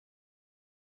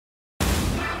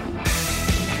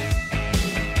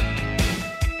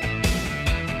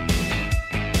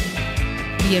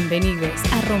Bienvenidos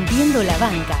a Rompiendo la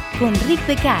Banca con Rick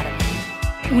Pecard,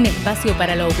 un espacio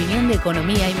para la opinión de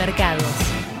economía y mercados.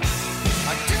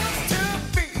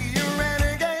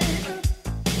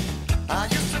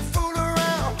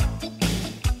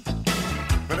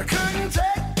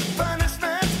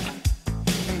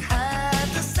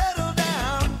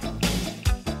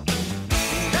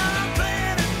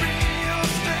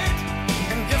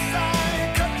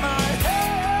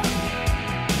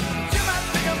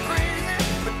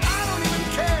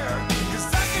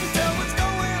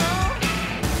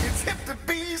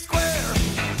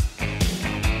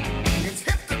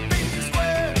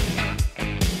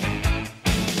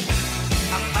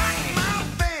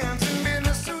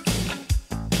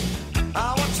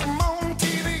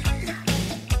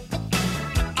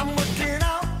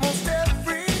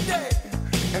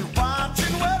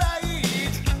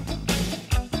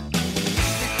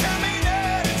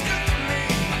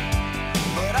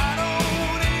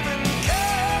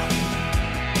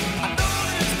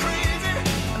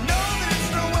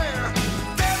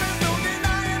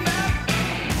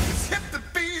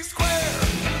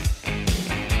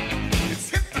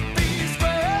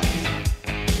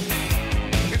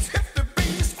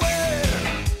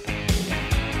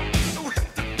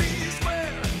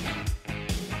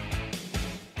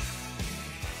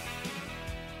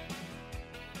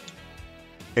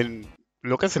 En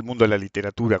lo que es el mundo de la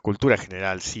literatura, cultura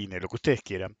general, cine, lo que ustedes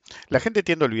quieran, la gente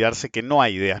tiende a olvidarse que no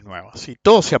hay ideas nuevas, ¿sí?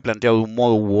 Todo se ha planteado de un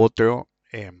modo u otro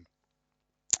en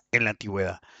la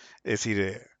antigüedad. Es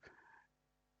decir,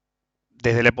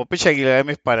 desde la epopeya de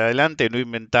Gilgamesh para adelante no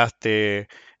inventaste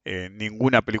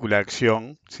ninguna película de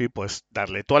acción, ¿sí? Puedes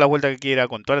darle toda la vuelta que quiera,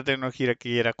 con toda la tecnología que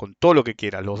quiera, con todo lo que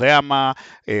quiera. Los de Ama,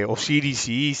 Osiris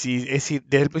y Isis, es decir,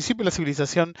 desde el principio de la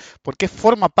civilización, porque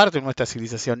forma parte de nuestra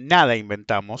civilización, nada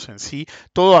inventamos en sí,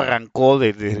 todo arrancó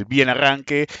desde el bien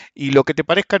arranque y lo que te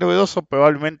parezca novedoso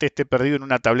probablemente esté perdido en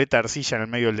una tableta de arcilla en el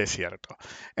medio del desierto.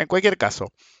 En cualquier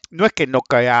caso, no es que no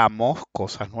creamos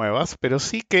cosas nuevas, pero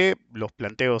sí que los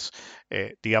planteos,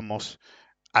 digamos,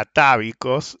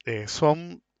 atávicos,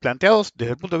 son planteados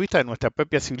desde el punto de vista de nuestra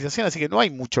propia civilización, así que no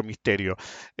hay mucho misterio.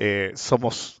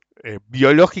 Somos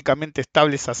biológicamente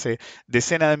estables hace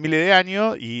decenas de miles de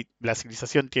años y la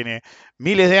civilización tiene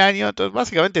miles de años, entonces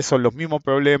básicamente son los mismos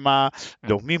problemas,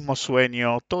 los mismos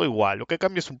sueños, todo igual. Lo que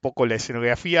cambia es un poco la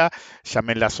escenografía,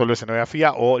 llámenla solo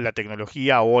escenografía, o la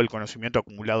tecnología o el conocimiento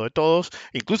acumulado de todos,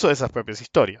 incluso de esas propias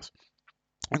historias.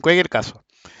 En cualquier caso,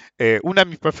 una de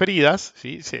mis preferidas,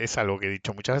 ¿sí? Sí, es algo que he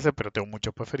dicho muchas veces, pero tengo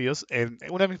muchos preferidos.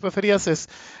 Una de mis preferidas es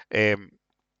eh,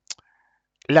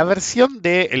 la versión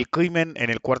de El crimen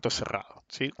en el cuarto cerrado,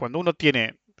 ¿sí? Cuando uno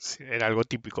tiene, sí, era algo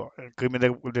típico, el crimen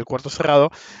del cuarto cerrado,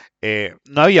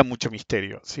 no había mucho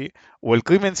misterio, ¿sí? O el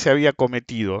crimen se había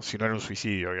cometido, si no era un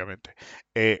suicidio, obviamente,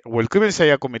 o el crimen se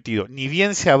había cometido, ni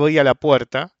bien se abría la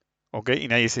puerta, ¿ok? Y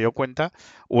nadie se dio cuenta,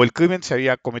 o el crimen se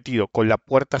había cometido con la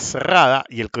puerta cerrada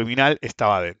y el criminal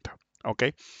estaba adentro, ¿ok?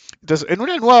 Entonces, en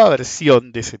una nueva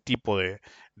versión de ese tipo de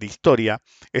historia,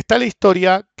 está la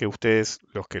historia que ustedes,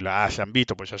 los que la hayan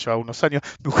visto, pues ya lleva unos años,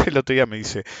 mi mujer el otro día me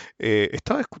dice,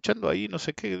 estaba escuchando ahí no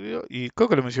sé qué, digo, y creo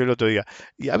que lo mencioné el otro día,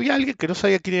 y había alguien que no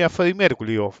sabía quién era Freddie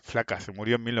Mercury, digo, flaca, se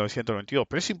murió en 1992,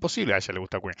 pero es imposible, a ella le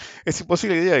gusta Queen, es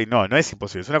imposible que diga, y no, no es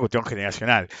imposible, es una cuestión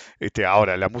generacional.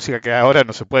 Ahora, la música que hay ahora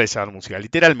no se puede llamar música,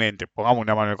 literalmente, pongamos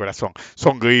una mano en el corazón,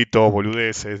 son gritos,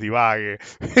 boludeces, divague,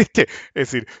 es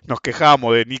decir, nos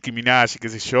quejamos de Nicki Minaj y qué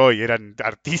sé yo, y eran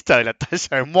artistas de la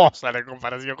talla de Mozart en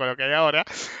comparación con lo que hay ahora.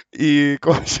 Y,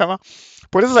 ¿cómo se llama?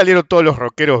 Por eso salieron todos los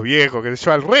rockeros viejos, que sé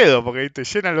yo, al ruedo, porque te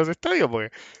llenan los estadios,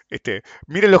 porque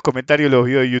miren los comentarios de los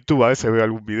videos de YouTube, a veces veo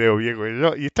algún video viejo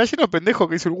y está lleno de pendejos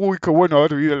que dicen, uy, qué bueno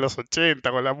haber vivido en los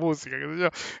 80 con la música, qué sé yo.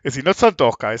 Es decir, no son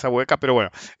todos cabeza hueca, pero bueno,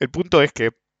 el punto es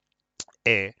que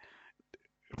eh,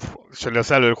 yo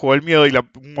les hablo del juego del miedo y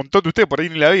un montón de ustedes por ahí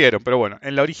ni la vieron, pero bueno,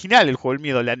 en la original, el juego del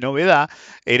miedo, la novedad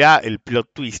era el plot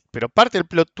twist, pero parte del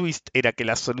plot twist era que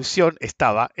la solución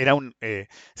estaba,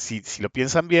 si lo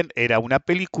piensan bien, era una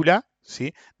película,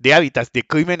 ¿sí? De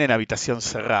crimen en habitación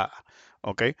cerrada,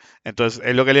 ¿ok? Entonces,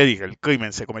 es lo que le dije, el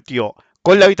crimen se cometió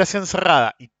con la habitación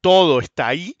cerrada y todo está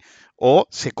ahí, o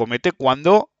se comete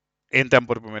cuando entran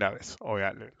por primera vez.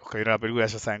 Obviamente, los que vieron la película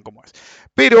ya saben cómo es.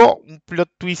 Pero un plot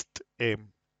twist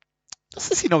no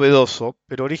sé si novedoso,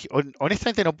 pero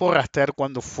honestamente no puedo rastrear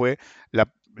cuándo fue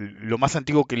lo más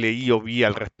antiguo que leí o vi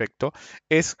al respecto,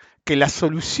 es que la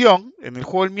solución, en el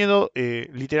juego del miedo,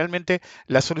 literalmente,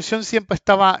 la solución siempre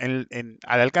estaba al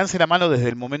alcance de la mano desde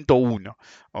el momento uno.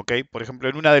 ¿Ok? Por ejemplo,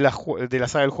 en una de las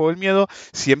sagas del juego del miedo,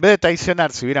 si en vez de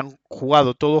traicionar se hubieran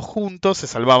jugado todos juntos, se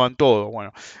salvaban todos.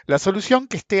 Bueno, la solución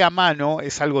que esté a mano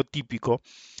es algo típico.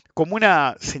 como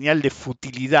una señal de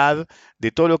futilidad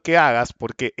de todo lo que hagas,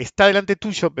 porque está delante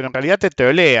tuyo, pero en realidad te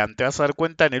trolean, te vas a dar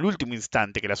cuenta en el último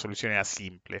instante que la solución era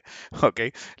simple, ¿ok?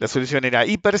 La solución era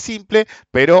hiper simple,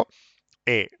 pero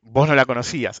vos no la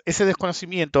conocías. Ese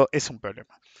desconocimiento es un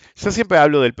problema. Yo siempre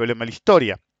hablo del problema de la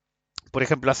historia. Por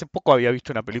ejemplo, hace poco había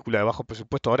visto una película de bajo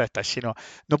presupuesto, ahora está lleno.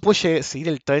 No puedo seguir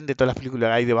el tren de todas las películas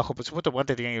que hay de bajo presupuesto, porque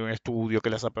antes tenían que ir a un estudio que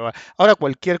las aprobara. Ahora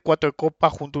cualquier cuatro de copa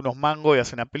junta unos mangos y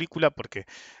hace una película, porque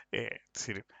es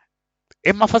decir,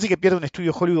 es más fácil que pierda un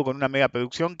estudio Hollywood con una mega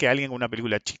producción que alguien con una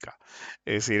película chica.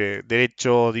 Es decir,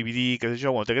 derecho, DVD, qué sé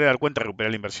yo, cuando te querés dar cuenta,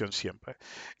 recuperar la inversión siempre.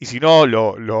 Y si no,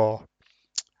 lo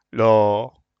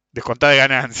descontá de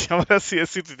ganancia, por así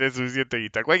decir, si tenés suficiente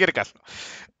guita. En cualquier caso.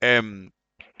 em,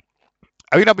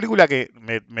 Había una película que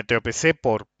me tropecé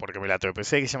porque me la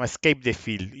tropecé que se llama Escape the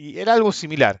Field y era algo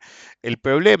similar. El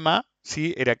problema,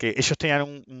 ¿sí? Era que ellos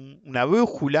tenían una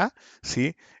brújula,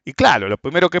 ¿sí? Y claro, lo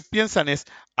primero que piensan es,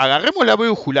 agarremos la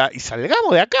brújula y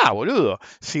salgamos de acá, boludo.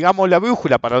 Sigamos la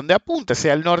brújula para donde apunte,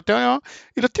 sea el norte o no.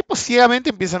 Y los tipos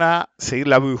ciegamente empiezan a seguir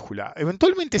la brújula.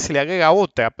 Eventualmente se le agrega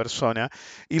otra persona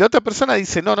y la otra persona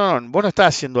dice, no, no, no, vos no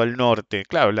estás yendo al norte.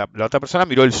 Claro, la otra persona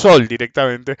miró el sol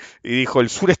directamente y dijo,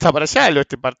 el sur está para allá, el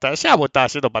oeste para allá, vos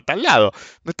estabas yendo para tal lado,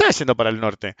 no estabas yendo para el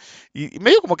norte. Y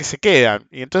medio como que se quedan.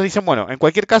 Y entonces dicen, bueno, en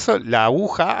cualquier caso, la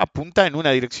aguja apunta en una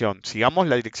dirección, sigamos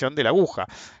la dirección de la aguja.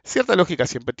 Cierta lógica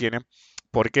siempre tiene,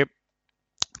 porque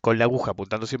con la aguja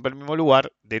apuntando siempre al mismo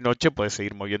lugar, de noche puedes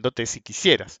seguir moviéndote si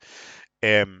quisieras.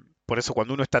 Por eso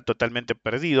cuando uno está totalmente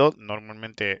perdido,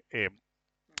 normalmente en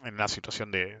una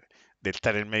situación de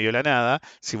estar en medio de la nada,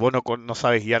 si vos no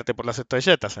sabes guiarte por las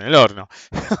estrellas, estás en el horno.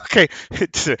 Ok,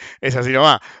 entonces, es así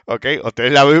nomás. Ok, o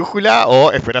tenés la brújula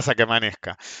o esperás a que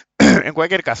amanezca. En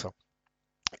cualquier caso,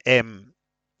 em,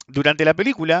 durante la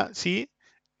película, ¿sí?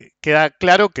 Queda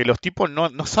claro que los tipos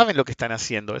no saben lo que están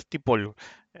haciendo. Es tipo,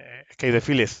 Escape the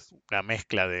Field es una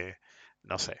mezcla de,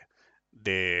 no sé,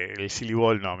 del Silly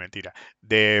Ball, no, mentira,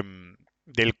 del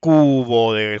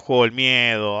cubo, del juego del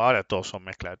miedo, ahora todos son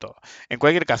mezcla de todo. En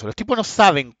cualquier caso, los tipos no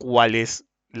saben cuál es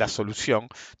la solución,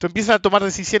 entonces empiezan a tomar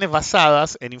decisiones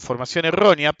basadas en información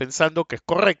errónea, pensando que es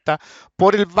correcta,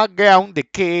 por el background de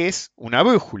qué es una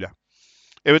brújula.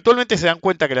 Eventualmente se dan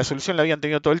cuenta que la solución la habían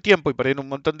tenido todo el tiempo y perdieron un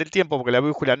montón del tiempo porque la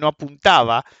brújula no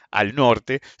apuntaba al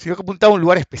norte, sino que apuntaba a un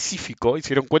lugar específico y se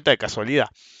dieron cuenta de casualidad.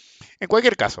 En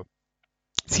cualquier caso,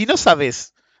 si no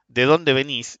sabes de dónde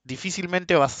venís,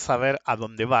 difícilmente vas a saber a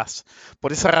dónde vas.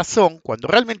 Por esa razón, cuando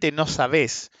realmente no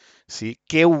sabes, ¿sí?,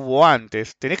 qué hubo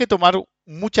antes, tenés que tomar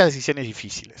muchas decisiones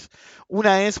difíciles.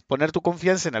 Una es poner tu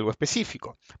confianza en algo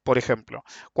específico. Por ejemplo,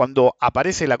 cuando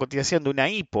aparece la cotización de una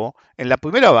IPO, en la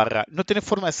primera barra no tenés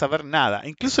forma de saber nada,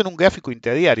 incluso en un gráfico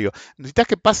interdiario. Necesitas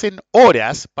que pasen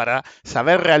horas para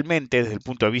saber realmente desde el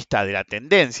punto de vista de la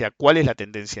tendencia, cuál es la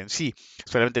tendencia en sí.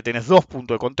 Solamente tenés dos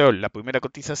puntos de control, la primera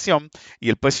cotización y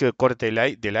el precio de corte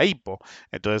de la IPO.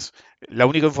 Entonces, la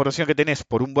única información que tenés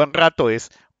por un buen rato es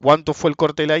cuánto fue el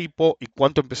corte de la IPO y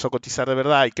cuánto empezó a cotizar de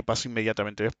verdad y qué pasó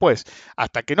inmediatamente después.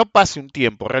 Hasta que no pase un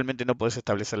tiempo, realmente no podés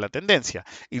establecer la tendencia.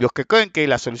 Y los que creen que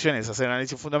la solución es hacer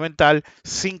análisis fundamental,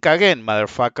 think again,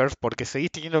 motherfuckers, porque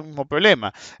seguís teniendo el mismo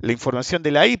problema. La información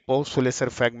de la IPO suele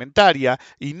ser fragmentaria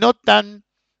y no tan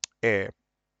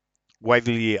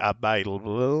widely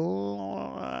available,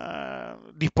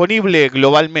 disponible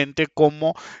globalmente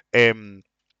como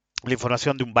la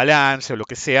información de un balance o lo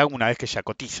que sea una vez que ya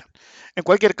cotizan. En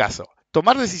cualquier caso,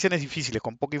 tomar decisiones difíciles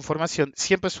con poca información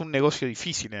siempre es un negocio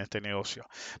difícil en este negocio,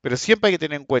 pero siempre hay que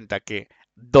tener en cuenta que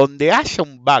donde haya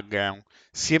un background,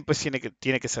 siempre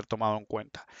tiene que ser tomado en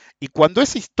cuenta. Y cuando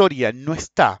esa historia no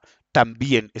está,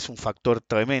 también es un factor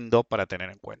tremendo para tener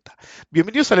en cuenta.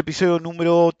 Bienvenidos al episodio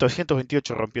número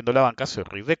 328 Rompiendo la Banca, soy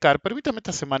Rick Decar. Permítanme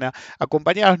esta semana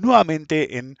acompañaros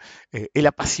nuevamente en el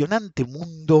apasionante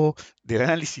mundo del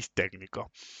análisis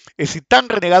técnico. Es decir, tan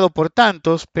renegado por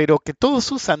tantos, pero que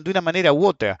todos usan de una manera u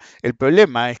otra. El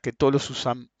problema es que todos los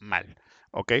usan mal.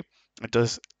 ¿Ok?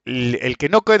 Entonces, el que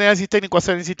no cree en análisis técnico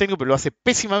hace análisis técnico, pero lo hace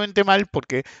pésimamente mal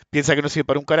porque piensa que no sirve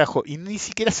para un carajo y ni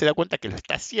siquiera se da cuenta que lo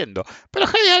está haciendo. Pero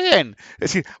hey again.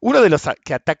 Es decir, uno de los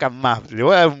que atacan más, le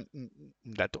voy a dar un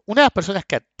dato. Una de las personas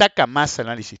que ataca más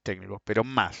análisis técnico, pero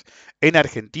más, en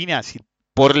Argentina, es decir,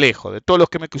 por lejos, de todos los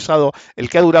que me he usado, el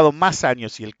que ha durado más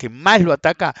años y el que más lo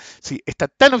ataca, sí, está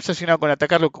tan obsesionado con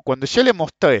atacarlo que cuando yo le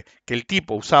mostré que el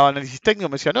tipo usaba análisis técnico,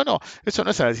 me decía, no, eso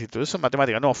no es análisis técnico, eso es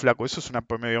matemática. No, flaco, eso es una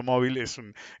promedio móvil, es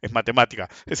matemática.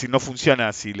 Es decir, no funciona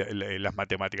así las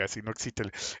matemáticas, es decir, no existe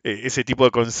ese tipo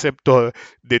de concepto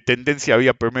de tendencia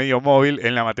vía promedio móvil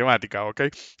en la matemática, ¿ok?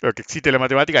 Lo que existe en la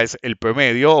matemática es el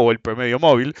promedio o el promedio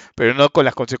móvil, pero no con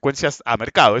las consecuencias a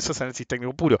mercado. Eso es análisis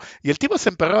técnico puro. Y el tipo se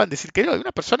emperraba en decir que no, es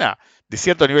una persona de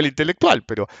cierto nivel intelectual,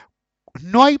 pero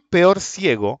no hay peor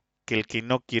ciego que el que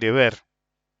no quiere ver,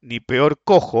 ni peor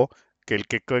cojo que el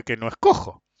que cree que no es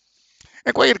cojo.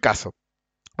 En cualquier caso,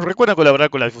 recuerden colaborar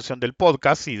con la difusión del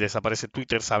podcast. Si desaparece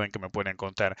Twitter, saben que me pueden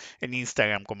encontrar en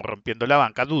Instagram como Rompiendo la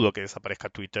Banca. Dudo que desaparezca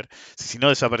Twitter. Si no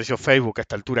desapareció Facebook a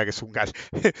esta altura, que es un gal.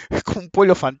 Es como un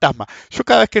pueblo fantasma. Yo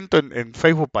cada vez que entro en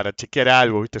Facebook para chequear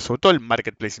algo, ¿viste? Sobre todo el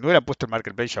Marketplace. Si no hubiera puesto el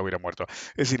Marketplace, ya hubiera muerto.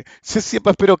 Es decir, yo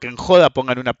siempre espero que en joda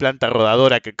pongan una planta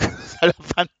rodadora que cruza la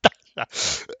pantalla.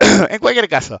 En cualquier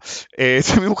caso,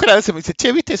 si mi mujer a veces me dice,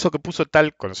 che, ¿viste eso que puso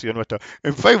tal conocido nuestro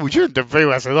en Facebook? Yo entré en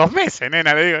Facebook hace 2 meses,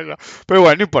 nena, le digo yo. Pero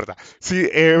bueno, no importa. Si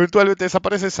eventualmente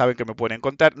desaparece, saben que me pueden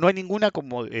encontrar. No hay ninguna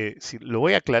como, si, lo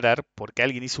voy a aclarar porque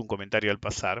alguien hizo un comentario al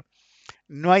pasar.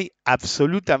 No hay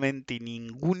absolutamente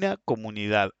ninguna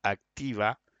comunidad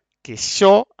activa que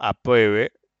yo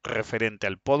apruebe referente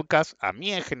al podcast, a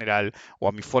mí en general o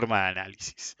a mi forma de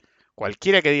análisis.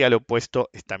 Cualquiera que diga lo opuesto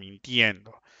está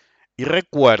mintiendo. Y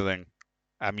recuerden,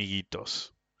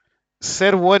 amiguitos,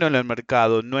 ser bueno en el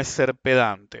mercado no es ser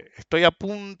pedante. Estoy a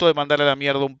punto de mandar a la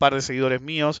mierda un par de seguidores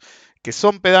míos que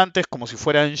son pedantes como si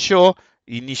fueran yo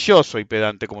y ni yo soy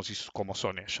pedante como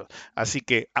son ellos. Así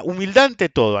que humildad ante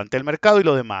todo, ante el mercado y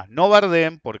lo demás. No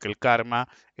bardeen porque el karma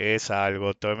es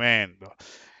algo tremendo.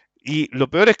 Y lo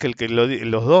peor es que,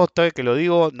 los dos que lo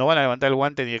digo no van a levantar el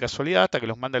guante ni de casualidad hasta que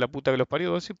los mande la puta que los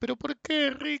parió. Decir, pero ¿por qué,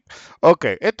 Rick? Ok,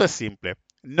 esto es simple.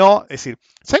 No, es decir,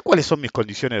 ¿saben cuáles son mis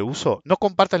condiciones de uso? No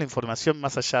compartas la información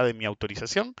más allá de mi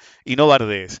autorización y no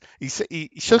bardees.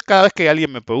 Y yo cada vez que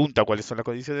alguien me pregunta cuáles son las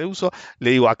condiciones de uso,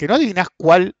 le digo, a que no adivinas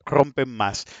cuál rompen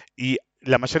más. Y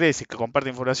la mayoría dice que comparte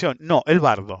información. No, el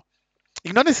bardo.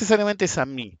 Y no necesariamente es a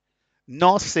mí.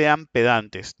 No sean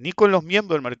pedantes, ni con los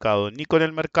miembros del mercado, ni con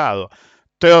el mercado.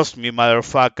 Trust me,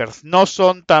 motherfuckers, no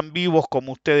son tan vivos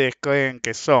como ustedes creen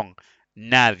que son.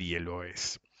 Nadie lo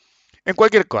es. En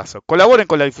cualquier caso, colaboren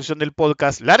con la difusión del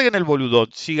podcast, larguen el boludón,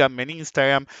 síganme en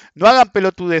Instagram, no hagan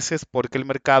pelotudeces porque el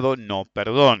mercado no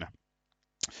perdona.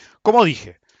 Como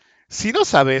dije, si no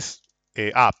sabes...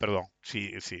 perdón,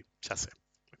 sí, ya sé.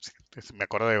 Me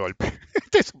acordé de golpe.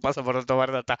 Eso pasa por no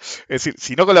tomar data. Es decir,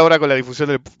 si no colabora con la difusión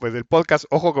del podcast,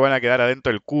 ojo que van a quedar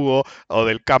adentro del cubo o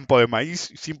del campo de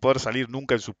maíz sin poder salir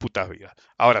nunca en sus putas vidas.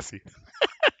 Ahora sí.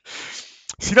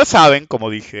 Si no saben, como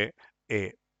dije,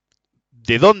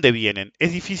 de dónde vienen,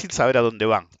 es difícil saber a dónde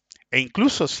van. E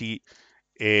incluso si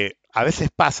a veces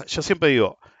pasa, yo siempre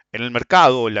digo, en el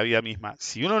mercado o en la vida misma,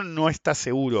 si uno no está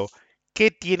seguro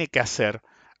qué tiene que hacer,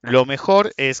 lo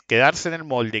mejor es quedarse en el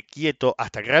molde quieto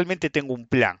hasta que realmente tenga un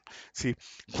plan. ¿Sí?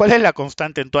 ¿Cuál es la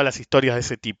constante en todas las historias de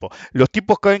ese tipo? Los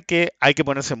tipos creen que hay que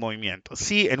ponerse en movimiento.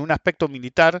 Sí, en un aspecto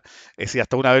militar, es decir,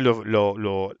 hasta una vez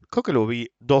creo que lo vi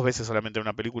 2 veces solamente en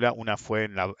una película. Una fue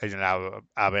en la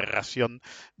aberración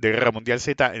de Guerra Mundial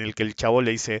Z, en el que el chavo le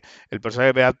dice, el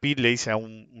personaje de Brad Pitt le dice a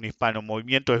un hispano,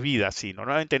 movimiento es vida. Sí,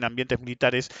 normalmente en ambientes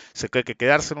militares se cree que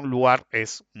quedarse en un lugar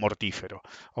es mortífero.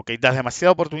 ¿Ok? Das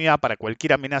demasiada oportunidad para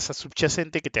cualquier amenaza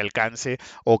subyacente que te alcance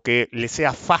o que le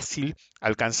sea fácil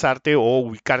alcanzarte o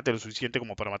ubicarte lo suficiente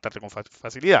como para matarte con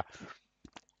facilidad.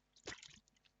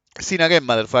 Sin again,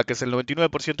 motherfuckers, el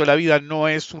 99% de la vida no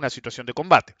es una situación de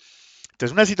combate.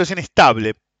 Entonces, una situación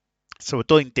estable, sobre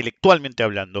todo intelectualmente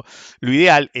hablando, lo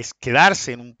ideal es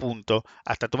quedarse en un punto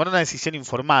hasta tomar una decisión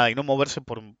informada y no moverse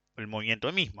por el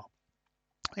movimiento mismo.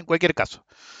 En cualquier caso,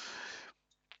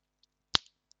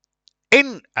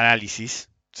 en análisis,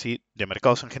 ¿sí?, de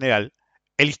mercados en general,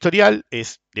 el historial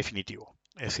es definitivo.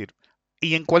 Es decir,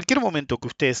 y en cualquier momento que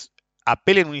ustedes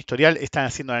apelen un historial, están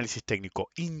haciendo análisis técnico.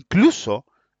 Incluso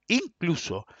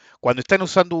cuando están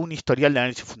usando un historial de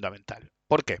análisis fundamental.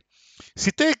 ¿Por qué? Si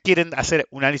ustedes quieren hacer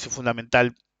un análisis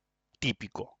fundamental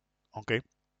típico, ¿ok?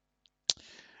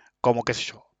 Como, qué sé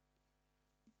yo,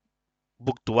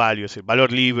 book to value, es decir,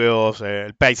 valor libros,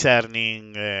 el price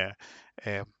earning,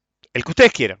 el que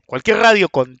ustedes quieran, cualquier radio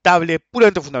contable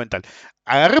puramente fundamental.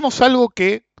 Agarremos algo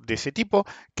de ese tipo,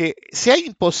 que sea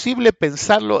imposible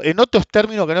pensarlo en otros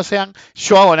términos que no sean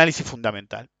yo hago análisis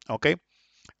fundamental. ¿Ok?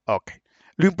 Ok.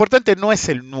 Lo importante no es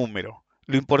el número,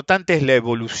 lo importante es la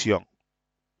evolución.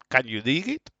 Can you dig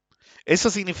it? Eso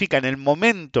significa en el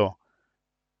momento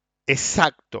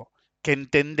exacto que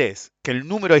entendés que el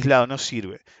número aislado no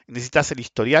sirve, necesitas el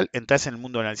historial, entras en el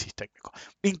mundo del análisis técnico.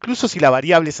 Incluso si la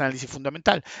variable es análisis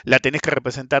fundamental, la tenés que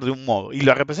representar de un modo y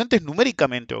lo representes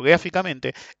numéricamente o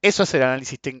gráficamente, eso es el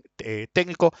análisis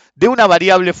técnico de una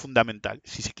variable fundamental,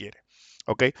 si se quiere.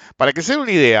 ¿Ok? Para que se den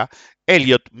una idea,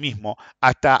 Elliot mismo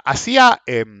hasta hacía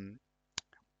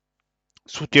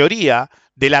su teoría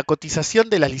de la cotización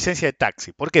de las licencias de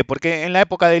taxi. ¿Por qué? Porque en la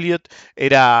época de Elliot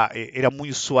era muy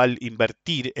usual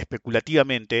invertir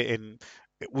especulativamente en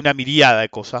una miriada de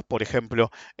cosas, por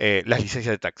ejemplo, las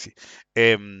licencias de taxi.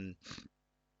 Eh,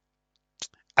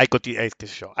 qué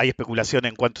sé yo, hay especulación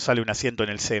en cuánto sale un asiento en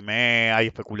el CME, hay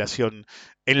especulación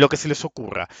en lo que se les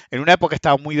ocurra. En una época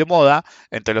estaba muy de moda,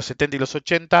 entre los 70 y los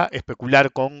 80,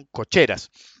 especular con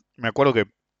cocheras. Me acuerdo que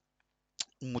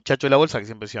un muchacho de la bolsa que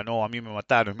siempre decía, no, a mí me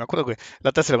mataron. Me acuerdo que la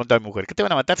otra se la contaba a mi mujer, ¿qué te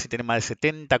van a matar si tenés más de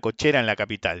 70 cocheras en la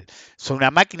capital? Son una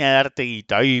máquina de darte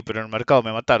guita. Ahí, pero en el mercado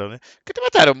me mataron. ¿Qué te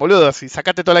mataron, boludo? Si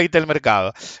sacaste toda la guita del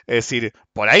mercado. Es decir,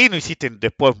 por ahí no hiciste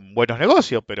después buenos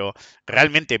negocios, pero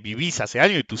realmente vivís hace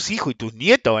años y tus hijos y tus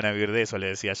nietos van a vivir de eso, le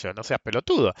decía yo. No seas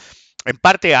pelotudo. En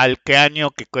parte al que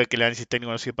año que el análisis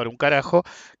técnico no sirve para un carajo,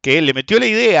 que le metió la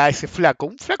idea a ese flaco,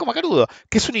 un flaco macarudo,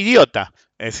 que es un idiota.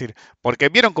 Es decir, porque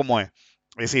vieron cómo es.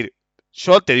 Es decir,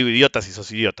 yo te digo idiota si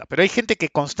sos idiota, pero hay gente que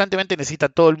constantemente necesita a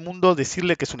todo el mundo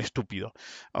decirle que es un estúpido,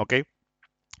 ¿ok?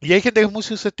 Y hay gente que es muy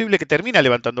susceptible que termina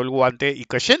levantando el guante y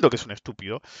creyendo que es un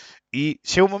estúpido, y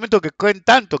llega un momento que creen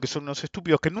tanto que son unos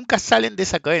estúpidos que nunca salen de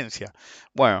esa creencia.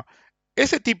 Bueno,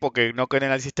 ese tipo que no cree en el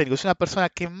análisis técnico es una persona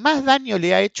que más daño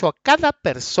le ha hecho a cada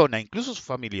persona, incluso su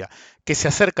familia, que se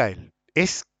acerca a él.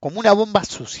 Es como una bomba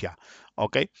sucia,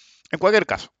 ¿ok? En cualquier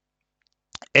caso.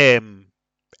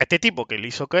 Este tipo que le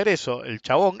hizo creer eso, el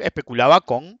chabón, especulaba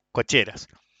con cocheras.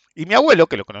 Y mi abuelo,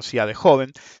 que lo conocía de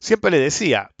joven, siempre le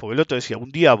decía, porque el otro decía,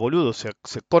 un día, boludo, se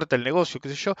corta el negocio, qué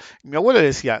sé yo. Y mi abuelo le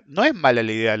decía, no es mala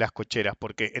la idea de las cocheras,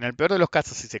 porque en el peor de los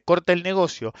casos, si se corta el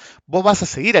negocio, vos vas a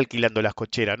seguir alquilando las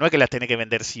cocheras, no es que las tenés que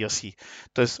vender sí o sí.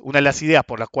 Entonces, una de las ideas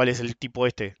por las cuales el tipo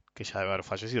este, que ya debe haber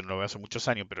fallecido, no lo veo hace muchos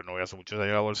años, pero no veo hace muchos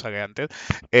años la bolsa que antes,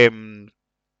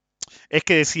 es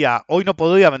que decía, hoy no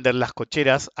podía vender las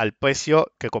cocheras al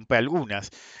precio que compré algunas.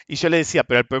 Y yo le decía,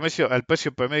 pero al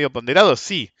precio promedio ponderado,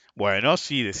 sí. Bueno,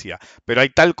 sí, decía. Pero hay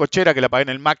tal cochera que la pagué en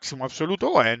el máximo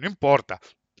absoluto. Bueno, no importa.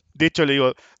 De hecho, le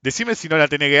digo, decime si no la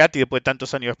tenés gratis después de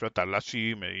tantos años de explotarla.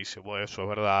 Sí, me dice, bueno, eso es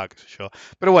verdad, qué sé yo.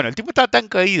 Pero bueno, el tipo estaba tan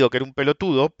caído que era un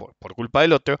pelotudo, por culpa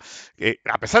del otro,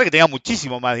 a pesar de que tenía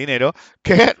muchísimo más dinero,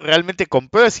 que realmente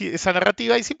compró esa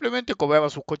narrativa y simplemente cobraba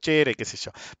sus cocheras y qué sé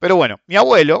yo. Pero bueno, mi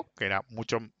abuelo, que era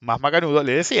mucho más macanudo,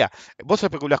 le decía, vos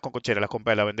especulás con cocheras, las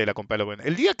comprás, la vendés, la comprás, la vendés.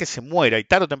 El día que se muera y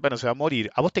tarde o temprano se va a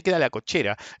morir, a vos te queda la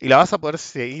cochera y la vas a poder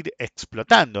seguir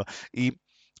explotando. Y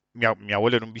mi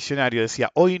abuelo era un visionario,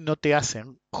 decía, hoy no te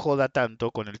hacen joda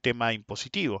tanto con el tema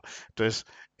impositivo. Entonces,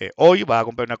 hoy vas a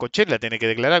comprar una cochera y la tenés que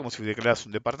declarar como si declararas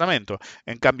un departamento.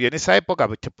 En cambio, en esa época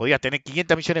te podías tener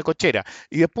 500 millones de cocheras.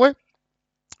 Y después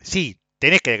sí,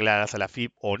 tenés que declararlas a la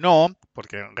FIP o no,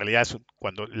 porque en realidad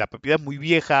cuando la propiedad es muy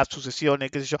vieja,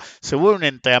 sucesiones, qué sé yo, se vuelve un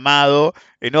entramado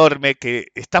enorme que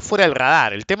está fuera del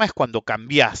radar. El tema es cuando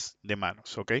cambiás de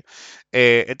manos, ¿ok?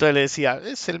 Entonces le decía,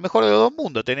 es el mejor de los dos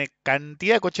mundos, tenés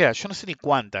cantidad de cocheras, yo no sé ni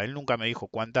cuánta, él nunca me dijo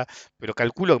cuánta, pero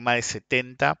calculo que más de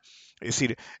 70. Es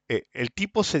decir, el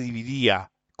tipo se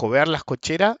dividía cobrar las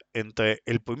cocheras entre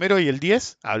el primero y el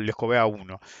 10, les cobra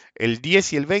uno, el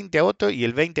 10 y el 20 a otro y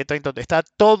el 20, 30 a otro. Estaba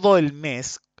todo el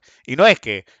mes, y no es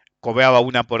que cobraba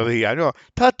una por día, no,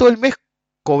 estaba todo el mes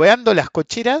cobrando las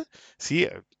cocheras, ¿sí?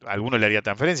 Alguno le haría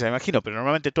transferencia, me imagino, pero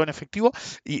normalmente todo en efectivo,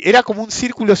 y era como un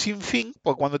círculo sin fin,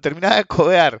 porque cuando terminaba de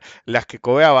cobrar las que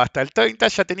cobraba hasta el 30,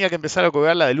 ya tenía que empezar a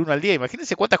cobrar la del 1 al 10.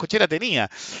 Imagínense cuántas cocheras tenía.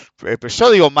 Pero yo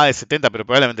digo más de 70, pero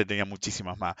probablemente tenía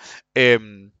muchísimas más.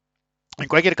 En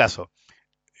cualquier caso,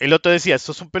 el otro decía,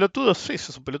 ¿sos un pelotudo? Sí,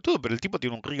 sos un pelotudo, pero el tipo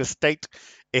tiene un real estate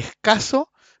escaso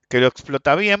que lo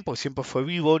explota bien, porque siempre fue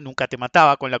vivo, nunca te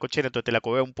mataba con la cochera, entonces te la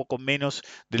cobraba un poco menos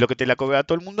de lo que te la cobraba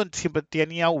todo el mundo, siempre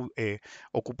tenía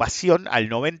ocupación al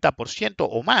 90%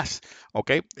 o más,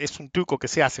 ¿ok? Es un truco que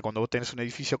se hace cuando vos tenés un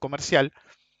edificio comercial.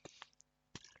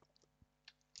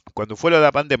 Cuando fue lo de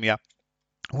la pandemia,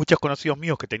 muchos conocidos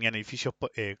míos que tenían edificios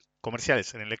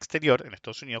comerciales en el exterior, en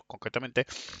Estados Unidos concretamente,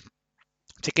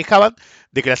 se quejaban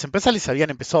de que las empresas les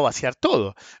habían empezado a vaciar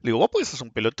todo. Le digo, vos porque sos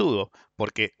un pelotudo,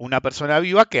 porque una persona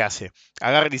viva, ¿qué hace?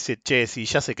 Agarra y dice, che, sí,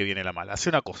 ya sé que viene la mala, hace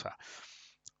una cosa.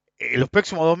 Los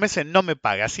próximos 2 meses no me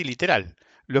pagues, así literal.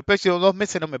 Los próximos 2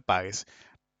 meses no me pagues.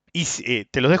 Y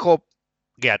te los dejo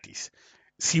gratis.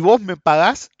 si vos me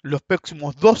pagás los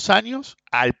próximos 2 años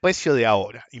al precio de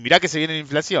ahora. Y mirá que se viene la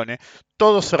inflación, ¿eh?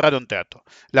 Todos cerraron trato.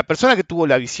 La persona que tuvo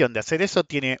la visión de hacer eso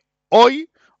tiene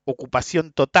hoy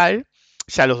ocupación total.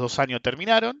 Ya los 2 años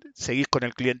terminaron, seguís con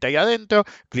el cliente ahí adentro,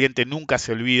 el cliente nunca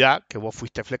se olvida que vos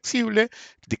fuiste flexible,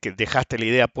 de que dejaste la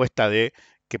idea puesta de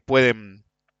que pueden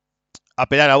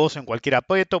apelar a vos en cualquier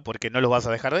aprieto porque no los vas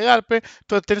a dejar de golpe.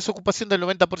 Entonces tenés ocupación del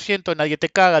 90%, nadie te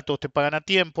caga, todos te pagan a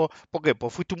tiempo. ¿Por qué?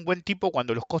 Porque fuiste un buen tipo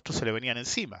cuando los costos se le venían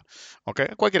encima. ¿Ok?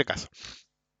 En cualquier caso,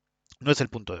 no es el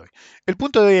punto de hoy. El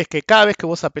punto de hoy es que cada vez que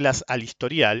vos apelas al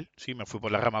historial, ¿sí? Me fui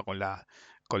por la rama con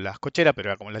las cocheras, pero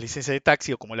era como las licencias de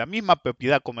taxi o como la misma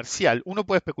propiedad comercial, uno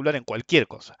puede especular en cualquier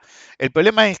cosa. El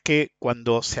problema es que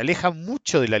cuando se aleja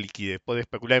mucho de la liquidez, puede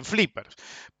especular en flippers,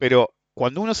 pero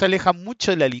cuando uno se aleja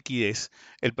mucho de la liquidez,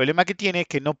 el problema que tiene es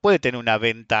que no puede tener una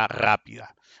venta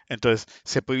rápida. Entonces,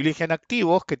 se privilegian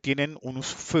activos que tienen un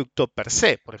usufructo per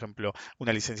se. Por ejemplo,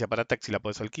 una licencia para taxi la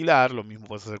puedes alquilar, lo mismo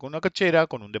puedes hacer con una cochera,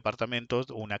 con un departamento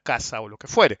o una casa o lo que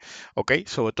fuere. ¿Ok?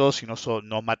 Sobre todo si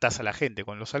no matas a la gente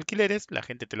con los alquileres, la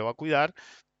gente te lo va a cuidar.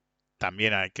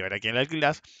 También hay que ver a quién la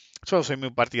alquilas. Yo soy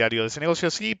muy partidario de ese negocio,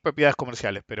 sí, propiedades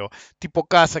comerciales, pero tipo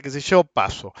casa, qué sé yo,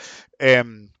 paso.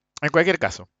 En cualquier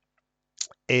caso,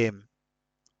 em,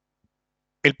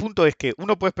 el punto es que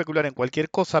uno puede especular en cualquier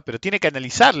cosa, pero tiene que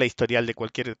analizar la historial de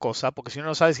cualquier cosa, porque si no,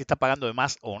 no sabe si está pagando de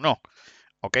más o no.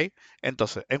 ¿Ok?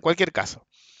 Entonces, en cualquier caso,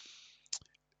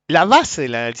 la base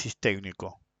del análisis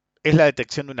técnico es la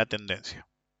detección de una tendencia.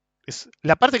 Es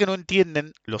la parte que no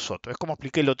entienden los otros. Es como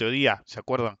expliqué el otro día, ¿se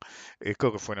acuerdan?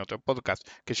 Creo que fue en otro podcast,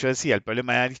 que yo decía, el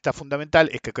problema del analista fundamental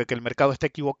es que cree que el mercado está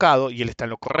equivocado y él está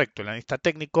en lo correcto. El analista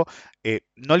técnico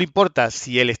no le importa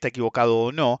si él está equivocado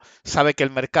o no, sabe que el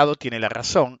mercado tiene la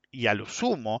razón y a lo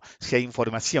sumo, si hay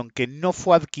información que no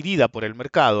fue adquirida por el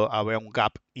mercado, habrá un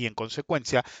gap y en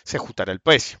consecuencia se ajustará el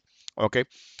precio. ¿Ok?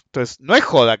 Entonces, no es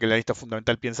joda que el analista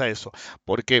fundamental piensa eso,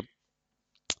 porque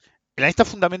el analista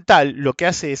fundamental lo que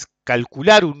hace es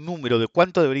calcular un número de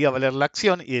cuánto debería valer la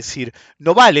acción y decir,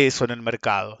 no vale eso en el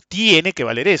mercado, tiene que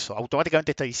valer eso.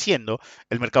 Automáticamente está diciendo,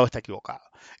 el mercado está equivocado.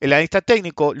 El analista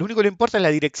técnico, lo único que le importa es la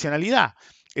direccionalidad.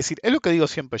 Es decir, es lo que digo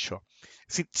siempre yo.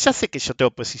 Si ya sé que yo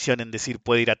tengo posición en decir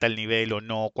puede ir a tal nivel o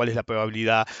no, cuál es la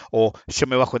probabilidad, o yo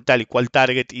me bajo en tal y cual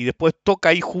target y después toca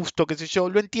ahí justo, qué sé yo,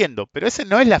 lo entiendo, pero esa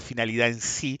no es la finalidad en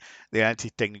sí del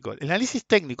análisis técnico. El análisis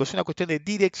técnico es una cuestión de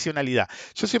direccionalidad.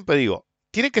 Yo siempre digo,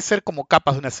 tiene que ser como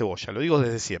capas de una cebolla, lo digo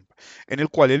desde siempre, en el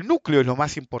cual el núcleo es lo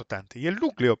más importante y el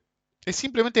núcleo es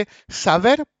simplemente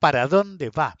saber para dónde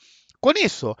va. Con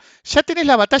eso ya tenés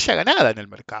la batalla ganada en el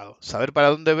mercado, saber para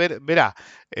dónde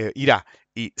irá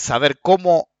y saber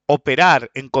cómo operar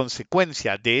en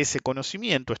consecuencia de ese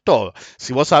conocimiento es todo.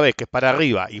 Si vos sabés que es para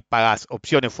arriba y pagás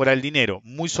opciones fuera del dinero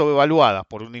muy sobrevaluadas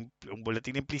por un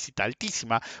boletín implícita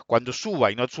altísima, cuando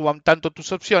suba y no suban tanto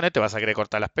tus opciones, te vas a querer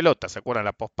cortar las pelotas. ¿Se acuerdan?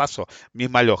 La pospaso,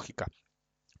 misma lógica.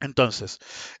 Entonces,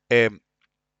 eh,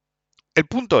 el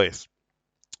punto es,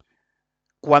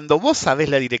 cuando vos sabés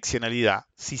la direccionalidad,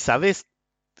 si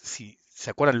se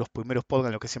acuerdan los primeros podcasts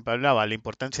en los que siempre hablaba, la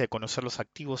importancia de conocer los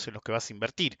activos en los que vas a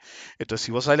invertir. Entonces,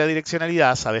 si vos sabés la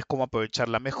direccionalidad, sabés cómo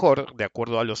aprovecharla mejor de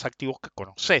acuerdo a los activos que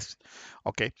conoces.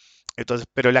 ¿Ok? Entonces,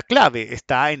 pero la clave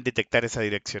está en detectar esa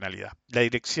direccionalidad. La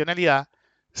direccionalidad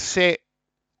se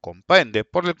comprende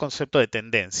por el concepto de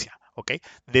tendencia. ¿Ok?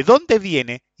 ¿De dónde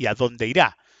viene y a dónde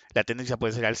irá? La tendencia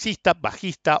puede ser alcista,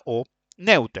 bajista o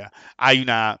neutra. Hay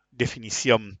una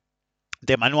definición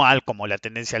de manual, como la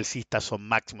tendencia alcista son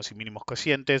máximos y mínimos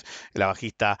cocientes, la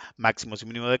bajista máximos y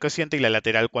mínimos de cociente y la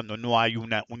lateral cuando no hay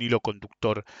un hilo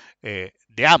conductor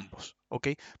de ambos. ¿Ok?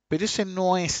 Pero ese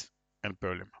no es el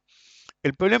problema.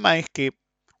 El problema es que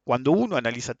cuando uno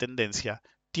analiza tendencia,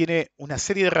 tiene una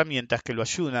serie de herramientas que lo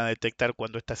ayudan a detectar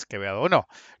cuando está quebrado o no.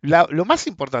 Lo más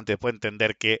importante después de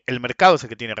entender que el mercado es el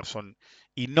que tiene razón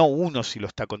y no uno si lo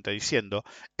está contradiciendo,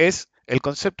 es el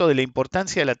concepto de la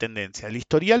importancia de la tendencia, el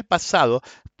historial pasado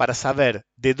para saber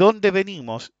de dónde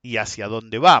venimos y hacia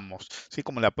dónde vamos. ¿Sí?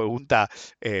 Como la pregunta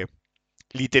eh,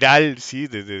 literal, ¿sí?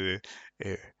 Eh,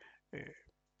 eh,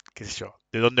 qué sé yo,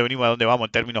 de dónde venimos a dónde vamos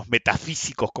en términos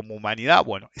metafísicos como humanidad,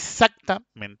 bueno,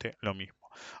 exactamente lo mismo.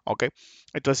 ¿Ok?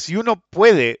 Entonces, si uno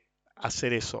puede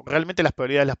hacer eso, realmente las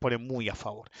probabilidades las pone muy a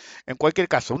favor. En cualquier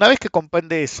caso, una vez que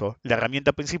comprende eso, la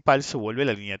herramienta principal se vuelve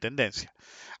la línea de tendencia.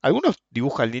 Algunos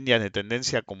dibujan líneas de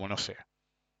tendencia como, no sé,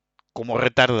 como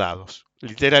retardados,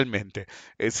 literalmente.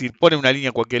 Es decir, ponen una línea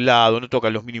a cualquier lado, no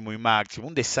tocan los mínimos y máximos,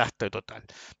 un desastre total.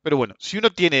 Pero bueno, si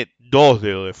uno tiene dos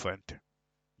dedos de frente,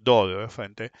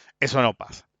 eso no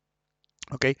pasa.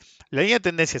 ¿Ok? La línea de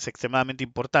tendencia es extremadamente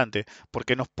importante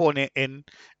porque nos pone en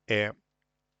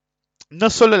no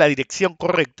solo la dirección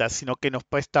correcta, sino que nos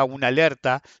presta una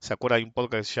alerta. ¿Se acuerda de un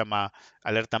podcast que se llama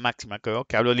Alerta Máxima, creo?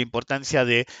 Que habló de la importancia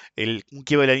de un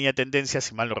quiebre de la línea de tendencia,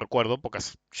 si mal no recuerdo, porque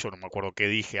yo no me acuerdo qué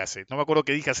dije no me acuerdo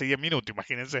qué dije hace 10 minutos,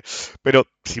 imagínense. Pero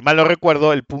si mal no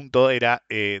recuerdo, el punto era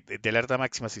de Alerta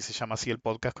Máxima, si se llama así el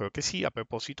podcast, creo que sí, a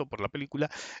propósito por la película,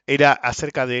 era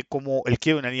acerca de cómo el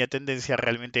quiebre de una línea de tendencia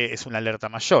realmente es una alerta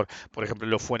mayor. Por ejemplo,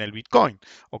 lo fue en el Bitcoin,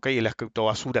 ¿ok? Y en las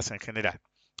criptobasuras en general.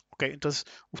 ¿Ok? Entonces,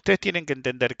 ustedes tienen que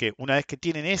entender que una vez que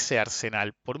tienen ese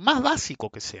arsenal, por más básico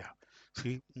que sea,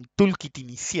 ¿sí? Un toolkit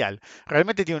inicial,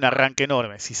 realmente tiene un arranque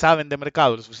enorme. Si saben de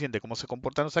mercado lo suficiente cómo se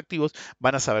comportan los activos,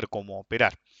 van a saber cómo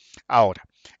operar. Ahora,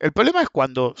 el problema es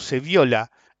cuando se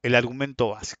viola el argumento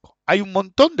básico. Hay un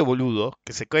montón de boludos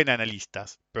que se creen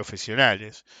analistas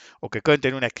profesionales o que creen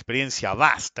tener una experiencia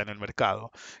vasta en el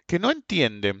mercado, que no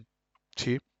entienden,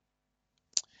 ¿sí?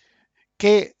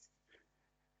 Que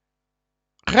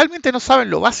realmente no saben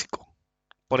lo básico.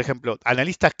 Por ejemplo,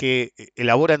 analistas que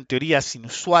elaboran teorías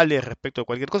inusuales respecto de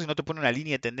cualquier cosa y no te ponen una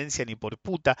línea de tendencia ni por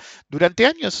puta. Durante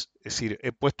años, es decir,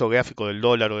 he puesto gráfico del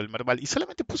dólar o del Merval y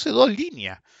solamente puse dos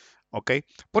líneas. ¿Ok?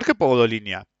 ¿Por qué pongo dos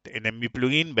líneas? En mi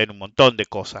plugin ven un montón de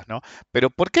cosas, ¿no? Pero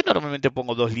 ¿por qué normalmente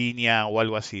pongo dos líneas o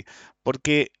algo así?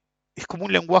 Porque es como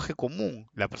un lenguaje común.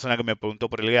 La persona que me preguntó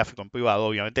por el gráfico en privado,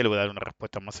 obviamente le voy a dar una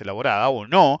respuesta más elaborada o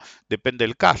no, depende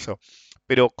del caso.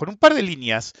 Pero con un par de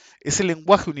líneas es el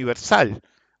lenguaje universal.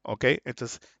 ¿Ok?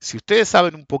 Entonces, si ustedes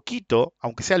saben un poquito,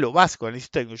 aunque sea lo básico del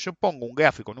análisis técnico, yo pongo un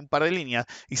gráfico en un par de líneas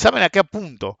y saben a qué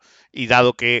apunto, y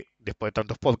dado que después de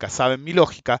tantos podcasts saben mi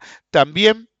lógica,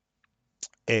 también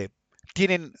eh,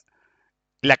 tienen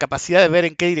la capacidad de ver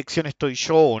en qué dirección estoy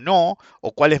yo o no,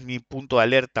 o cuál es mi punto de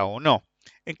alerta o no.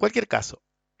 En cualquier caso,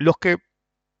 los que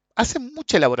hacen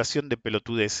mucha elaboración de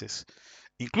pelotudeces,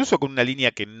 incluso con una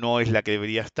línea que no es la que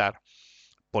debería estar,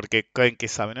 porque creen que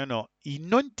saben o no, y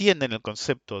no entienden el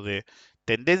concepto de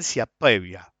tendencia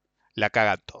previa, la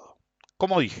cagan todo.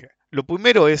 Como dije, lo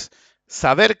primero es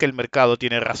saber que el mercado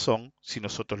tiene razón si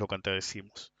nosotros lo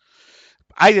contradecimos.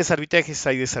 Hay desarbitrajes,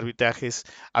 hay desarbitrajes.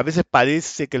 A veces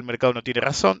parece que el mercado no tiene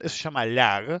razón, eso se llama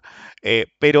lag,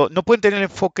 pero no pueden tener el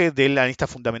enfoque del analista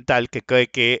fundamental que cree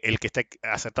que el que está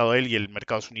acertado él y el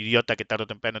mercado es un idiota que tarde o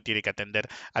temprano tiene que atender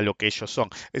a lo que ellos son.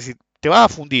 Es decir, te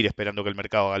vas a fundir esperando que el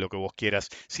mercado haga lo que vos quieras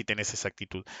si tenés esa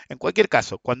actitud. En cualquier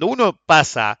caso, cuando uno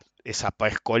pasa esa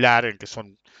preescolar en que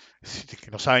son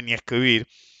que no saben ni escribir,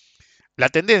 la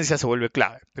tendencia se vuelve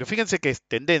clave. Pero fíjense que es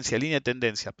tendencia, línea de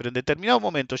tendencia. Pero en determinado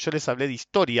momento yo les hablé de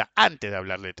historia antes de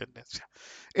hablar de tendencia.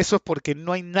 Eso es porque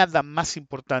no hay nada más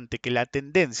importante que la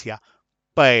tendencia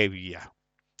previa.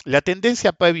 La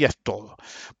tendencia previa es todo.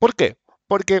 ¿Por qué?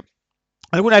 Porque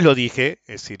algunas lo dije,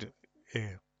 es decir,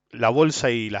 eh, la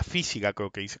bolsa y la física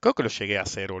creo que hice, creo que lo llegué a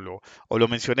hacer o lo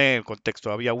mencioné en el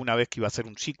contexto. Había una vez que iba a hacer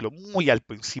un ciclo muy al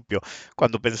principio,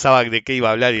 cuando pensaba de qué iba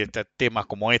a hablar y temas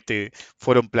como este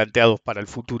fueron planteados para el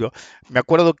futuro. Me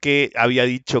acuerdo que había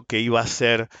dicho que iba a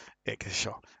ser, qué sé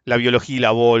yo, la biología y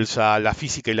la bolsa, la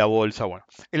física y la bolsa. Bueno,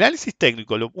 el análisis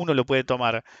técnico uno lo puede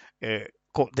tomar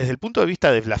desde el punto de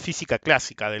vista de la física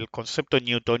clásica, del concepto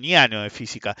newtoniano de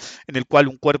física en el cual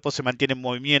un cuerpo se mantiene en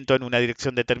movimiento en una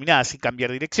dirección determinada sin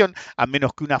cambiar dirección, a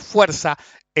menos que una fuerza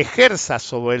ejerza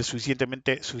sobre él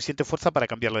suficiente fuerza para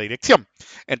cambiar la dirección.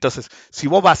 Entonces, si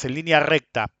vos vas en línea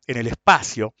recta en el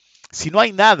espacio, si no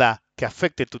hay nada que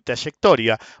afecte tu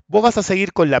trayectoria, vos vas a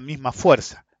seguir con la misma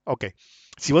fuerza. Ok.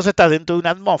 Si vos estás dentro de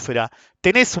una atmósfera,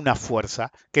 tenés una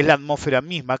fuerza, que es la atmósfera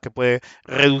misma, que puede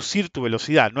reducir tu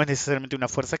velocidad. No es necesariamente una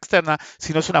fuerza externa,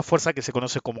 sino es una fuerza que se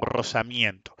conoce como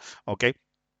rozamiento. ¿Ok?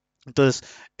 Entonces,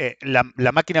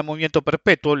 la máquina de movimiento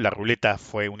perpetuo, la ruleta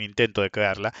fue un intento de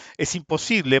crearla, es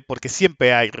imposible porque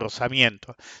siempre hay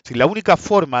rozamiento. Si la única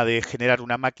forma de generar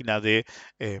una máquina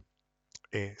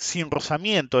eh, sin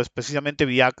rozamiento es precisamente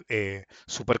vía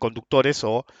superconductores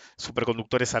o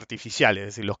superconductores artificiales, es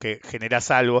decir, los que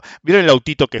generas algo. ¿Vieron el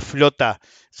autito que flota?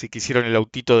 Si quisieron el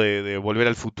autito de Volver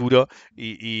al Futuro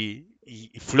y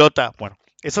flota, bueno,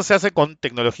 eso se hace con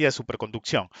tecnología de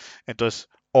superconducción. Entonces,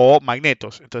 o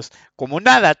magnetos. Entonces, como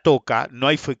nada toca, no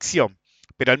hay fricción.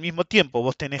 Pero al mismo tiempo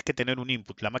vos tenés que tener un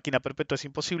input. La máquina perpetua es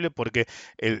imposible porque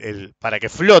para que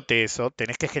flote eso,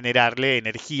 tenés que generarle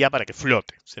energía para que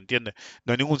flote. ¿Se entiende?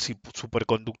 No hay ningún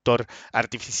superconductor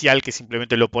artificial que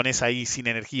simplemente lo pones ahí sin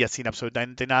energía, sin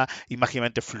absolutamente nada, y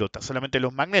mágicamente flota. Solamente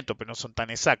los magnetos, pero no son tan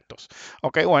exactos.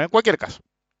 Ok, bueno, en cualquier caso.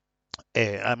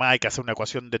 Además hay que hacer una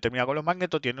ecuación determinada con los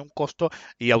magnetos, tiene un costo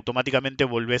y automáticamente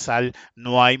volvés al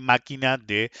no hay máquina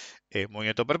de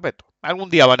movimiento perpetuo. Algún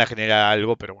día van a generar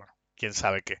algo, pero bueno, quién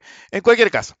sabe qué. En cualquier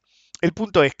caso, el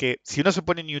punto es que si uno se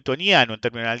pone newtoniano en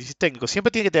términos de análisis técnico,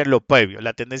 siempre tiene que tener lo previo.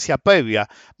 La tendencia previa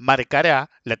marcará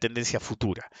la tendencia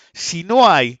futura. Si no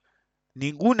hay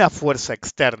ninguna fuerza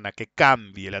externa que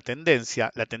cambie la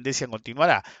tendencia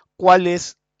continuará. ¿Cuál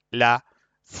es la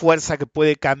fuerza que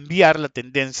puede cambiar la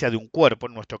tendencia de un cuerpo?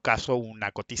 En nuestro caso,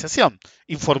 una cotización,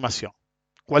 información.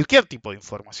 Cualquier tipo de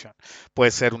información.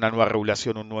 Puede ser una nueva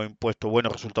regulación, un nuevo impuesto,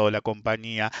 buenos resultados de la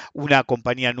compañía, una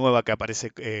compañía nueva que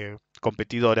aparece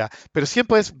competidora, pero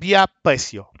siempre es vía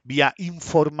precio, vía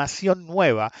información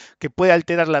nueva que puede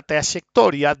alterar la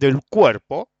trayectoria del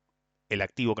cuerpo, el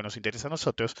activo que nos interesa a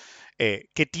nosotros,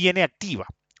 que tiene activa.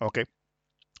 ¿Ok?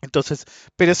 Entonces,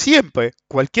 pero siempre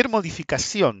cualquier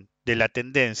modificación de la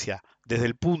tendencia desde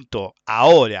el punto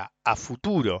ahora a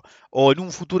futuro o en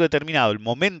un futuro determinado, el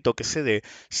momento que se dé,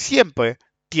 siempre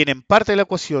tiene en parte de la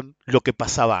ecuación lo que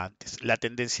pasaba antes, la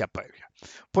tendencia previa.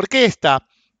 ¿Por qué esta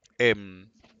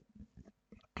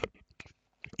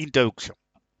introducción?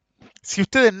 Si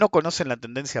ustedes no conocen la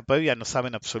tendencia previa, no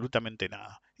saben absolutamente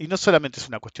nada. Y no solamente es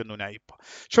una cuestión de una hipo.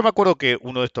 Yo me acuerdo que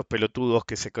uno de estos pelotudos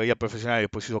que se creía profesional y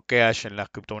después hizo cash en las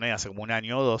criptomonedas hace como un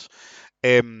año o dos,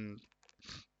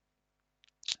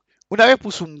 una vez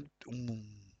puso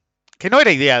que no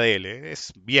era idea de él,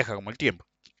 es vieja como el tiempo,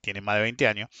 tiene más de 20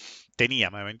 años,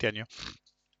 tenía más de 20 años,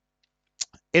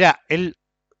 era el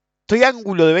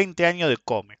triángulo de 20 años de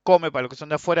Come. Come, para los que son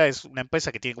de afuera, es una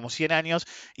empresa que tiene como 100 años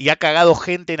y ha cagado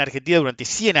gente en Argentina durante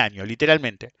 100 años,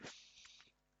 literalmente.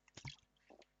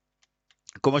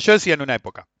 Como yo decía en una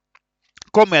época,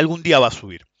 Come algún día va a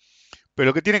subir. Pero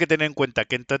lo que tiene que tener en cuenta es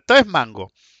que entre 3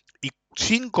 mangos y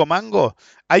 5 mangos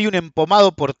hay un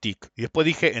empomado por tic. Y después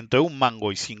dije entre un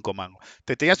mango y 5 mangos.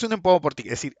 Te tenías un empomado por tic.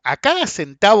 Es decir, a cada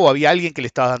centavo había alguien que le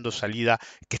estaba dando salida,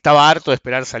 que estaba harto de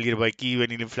esperar salir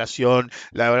break-even y la inflación.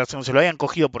 La verdad, se lo habían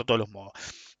cogido por todos los modos.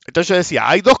 Entonces yo decía,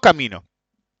 hay dos caminos.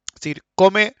 Es decir,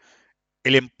 Come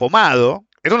el empomado,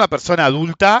 era una persona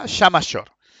adulta ya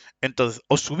mayor. Entonces,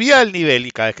 o subía al nivel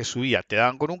y cada vez que subía te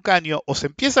daban con un caño, o se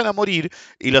empiezan a morir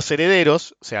y los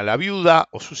herederos, o sea, la viuda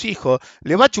o sus hijos,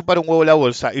 le va a chupar un huevo la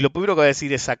bolsa y lo primero que va a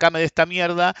decir es sacame de esta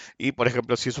mierda y, por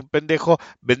ejemplo, si es un pendejo,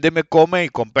 vendeme Come y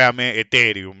comprame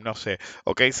Ethereum, no sé,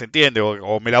 ¿ok? ¿Se entiende?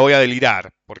 O me la voy a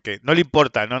delirar, porque no le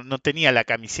importa, no tenía la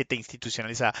camiseta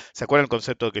institucionalizada. ¿Se acuerdan el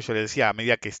concepto que yo les decía? A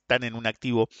medida que están en un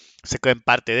activo, se creen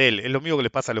parte de él. Es lo mismo que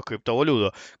les pasa a los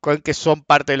criptoboludos. Creen que son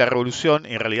parte de la revolución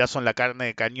y en realidad son la carne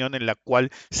de cañón en la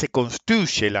cual se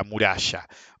construye la muralla.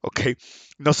 ¿Ok?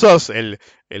 No sos el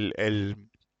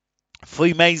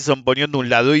Freemason poniendo un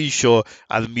ladrillo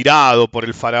admirado por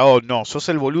el faraón, no, sos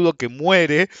el boludo que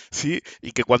muere, ¿sí?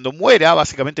 Y que cuando muera,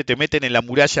 básicamente te meten en la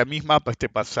muralla misma para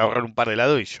ahorrar un par de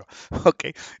ladrillos. ¿Ok?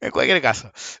 En cualquier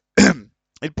caso,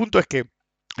 el punto es que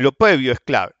lo previo es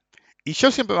clave. Y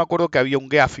yo siempre me acuerdo que había un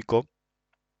gráfico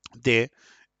de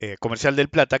Comercial del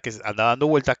Plata que andaba dando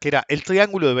vueltas, que era el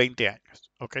triángulo de 20 años.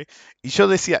 ¿Ok? Y yo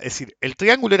decía, es decir, el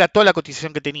triángulo era toda la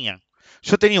cotización que tenían.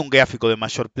 Yo tenía un gráfico de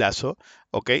mayor plazo,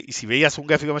 ¿ok? Y si veías un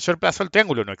gráfico de mayor plazo, el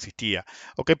triángulo no existía,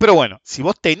 ¿ok? Pero bueno, si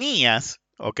vos tenías,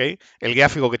 ¿ok? El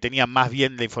gráfico que tenía más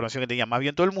bien, la información que tenía más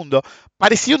bien todo el mundo,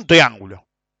 parecía un triángulo,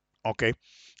 ¿ok?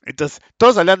 Entonces,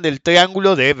 todos hablan del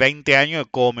triángulo de 20 años de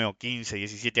Come, o 15,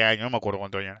 17 años, no me acuerdo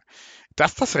cuánto años.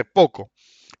 Hasta hace poco.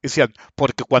 Decían,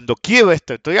 porque cuando quiebra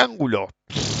este triángulo,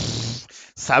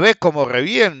 ¿sabés cómo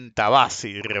revienta? Va,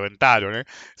 sí, reventaron, ¿eh?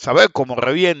 ¿Sabés cómo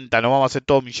revienta? Nos vamos a hacer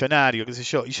todos millonarios, qué sé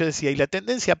yo. Y yo decía, ¿y la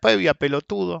tendencia previa,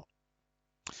 pelotudo?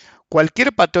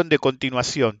 Cualquier patrón de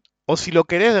continuación, o si lo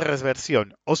querés de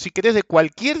reversión, o si querés de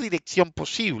cualquier dirección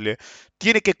posible,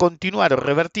 tiene que continuar o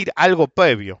revertir algo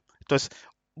previo. Entonces,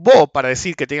 vos para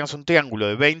decir que tenías un triángulo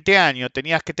de 20 años,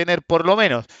 tenías que tener por lo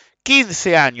menos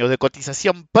 15 años de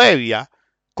cotización previa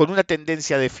con una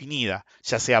tendencia definida,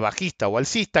 ya sea bajista o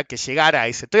alcista, que llegara a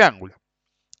ese triángulo.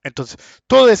 Entonces,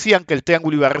 todos decían que el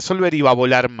triángulo iba a resolver y iba a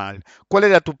volar mal. ¿Cuál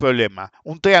era tu problema?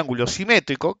 Un triángulo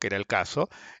simétrico, que era el caso,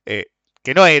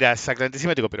 que no era exactamente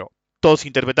simétrico, pero todos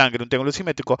interpretaban que era un triángulo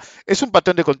simétrico, es un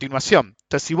patrón de continuación.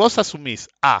 Entonces, si vos asumís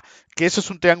A, que eso es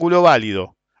un triángulo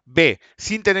válido, B,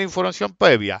 sin tener información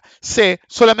previa, C,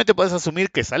 solamente podés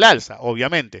asumir que es al alza,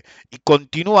 obviamente, y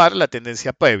continuar la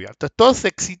tendencia previa. Entonces, todos se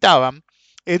excitaban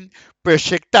en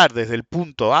proyectar desde el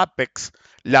punto apex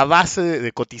la base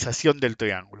de cotización del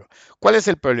triángulo. ¿Cuál es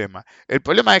el problema? El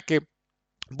problema es que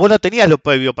vos no tenías lo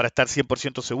previo para estar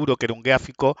 100% seguro que era un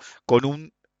gráfico con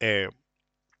un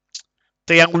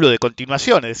triángulo de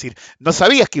continuación, es decir, no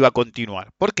sabías que iba a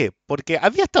continuar. ¿Por qué? Porque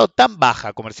había estado tan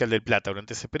baja Comercial del Plata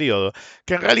durante ese periodo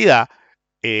que en realidad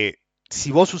si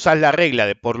vos usás la regla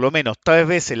de por lo menos 3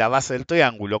 veces la base del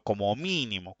triángulo como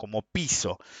mínimo, como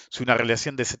piso, si una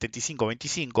relación de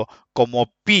 75-25,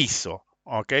 como piso,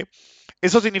 ¿ok?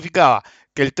 Eso significaba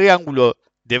que el triángulo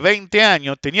de 20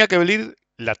 años tenía que venir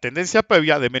la tendencia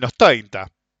previa de -30,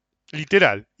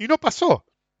 literal, y no pasó,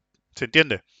 ¿se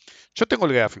entiende? Yo tengo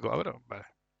el gráfico, a ver, vale,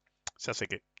 ya sé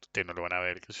que ustedes no lo van a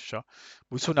ver, qué sé yo.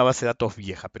 Uso una base de datos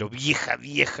vieja, pero vieja,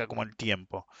 vieja como el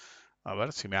tiempo. A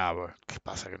ver si me abro. ¿Qué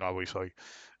pasa que no abro hoy?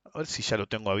 A ver si ya lo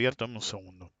tengo abierto en un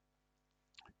segundo.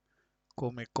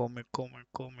 Come, come, come,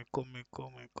 come, come,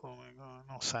 come, come.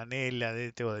 No, Sanela,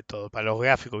 tengo de todo. Para los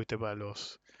gráficos, ¿viste? Para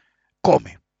los...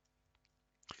 Come.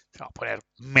 Vamos a poner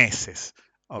meses.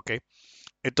 ¿Ok?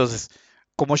 Entonces,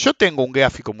 como yo tengo un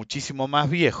gráfico muchísimo más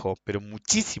viejo, pero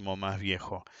muchísimo más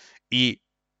viejo, y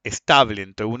estable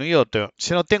entre uno y otro,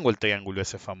 yo no tengo el triángulo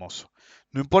ese famoso.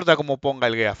 No importa cómo ponga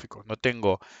el gráfico, no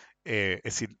tengo, es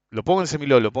decir, lo pongo en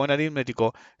semilog, lo pongo en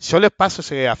aritmético, yo les paso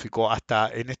ese gráfico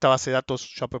hasta en esta base de datos,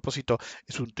 yo a propósito,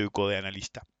 es un truco de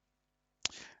analista.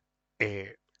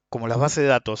 eh, Como las bases de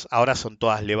datos ahora son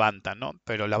todas levantan, ¿no?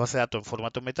 Pero las bases de datos en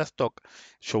formato Metastock,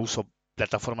 yo uso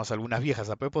plataformas algunas viejas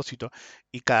a propósito,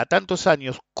 y cada tantos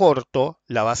años corto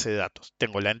la base de datos.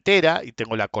 Tengo la entera y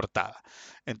tengo la cortada.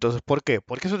 Entonces, ¿por qué?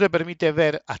 Porque eso te permite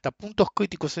ver hasta puntos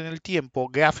críticos en el tiempo,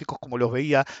 gráficos como los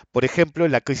veía, por ejemplo,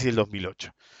 en la crisis del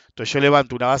 2008. Entonces yo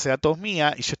levanto una base de datos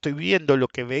mía y yo estoy viendo lo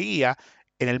que veía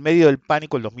en el medio del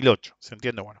pánico del 2008. ¿Se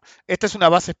entiende? Bueno, esta es una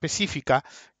base específica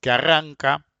que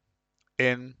arranca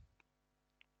en,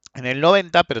 en el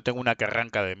 90, pero tengo una que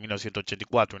arranca de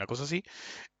 1984, una cosa así.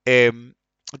 Eh,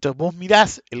 entonces vos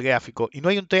mirás el gráfico y no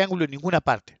hay un triángulo en ninguna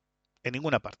parte. En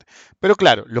ninguna parte. Pero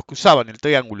claro, los que usaban el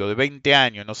triángulo de 20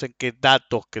 años, no sé en qué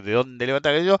datos, que de dónde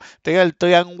levantar yo, tenían el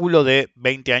triángulo de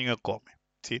 20 años de come.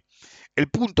 ¿Sí? El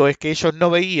punto es que ellos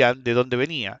no veían de dónde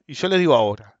venía. Y yo les digo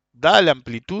ahora, dada la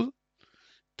amplitud,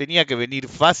 tenía que venir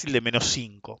fácil de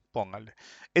 -5, pónganle.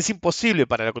 Es imposible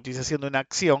para la cotización de una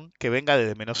acción que venga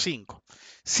desde -5.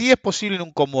 Sí es posible en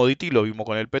un commodity, lo vimos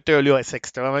con el petróleo, es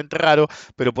extremadamente raro,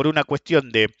 pero por una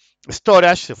cuestión de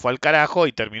storage se fue al carajo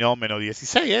y terminó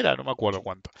 -16, era, no me acuerdo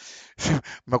cuánto.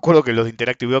 Me acuerdo que los de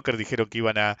Interactive Brokers dijeron que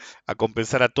iban a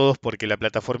compensar a todos porque la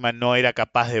plataforma no era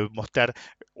capaz de mostrar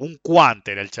un quant,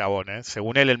 era el chabón, ¿eh?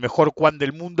 Según él, el mejor quant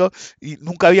del mundo, y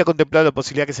nunca había contemplado la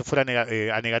posibilidad que se fuera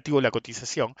a negativo la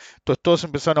cotización. Entonces todos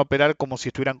empezaron a operar como si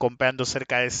estuvieran comprando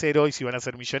cerca de cero y se iban a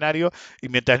hacer millonarios, y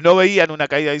mientras no veían una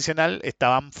caída adicional,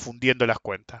 estaban fundiendo las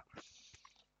cuentas.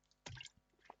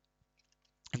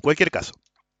 En cualquier caso,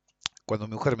 cuando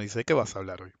mi mujer me dice, ¿de qué vas a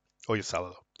hablar hoy? Hoy es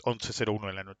sábado, 11:01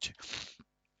 de la noche.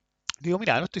 Digo,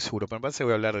 mira, no estoy seguro, pero me parece que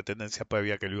voy a hablar de tendencia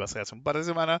previa que lo iba a hacer hace un par de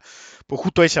semanas, pues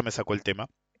justo ella me sacó el tema.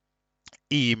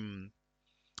 Y,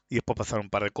 y después pasaron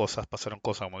cosas,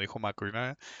 como dijo Macri,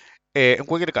 ¿no? En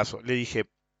cualquier caso, le dije,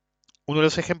 uno de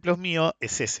los ejemplos míos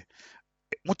es ese.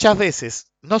 Muchas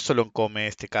veces, no solo en Come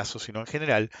este caso, sino en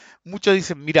general, muchos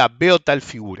dicen, mira, veo tal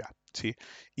figura, ¿sí?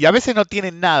 Y a veces no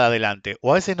tienen nada adelante,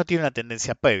 o a veces no tienen una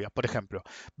tendencia previa. Por ejemplo,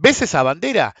 ¿ves esa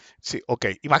bandera? Sí, ok,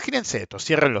 imagínense esto,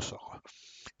 cierren los ojos.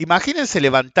 Imagínense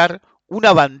levantar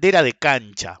una bandera de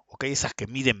cancha, ¿ok? Esas que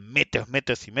miden metros,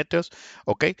 metros y metros,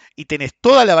 ¿ok? Y tenés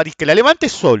toda la varilla, que la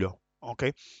levantes solo, ¿ok?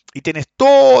 Y tenés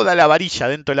toda la varilla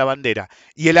dentro de la bandera,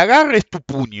 y el agarre es tu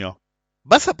puño.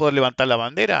 ¿Vas a poder levantar la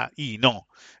bandera? Y no.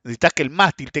 Necesitas que el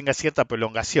mástil tenga cierta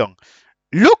prolongación.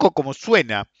 Loco como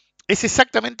suena, es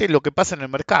exactamente lo que pasa en el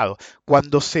mercado.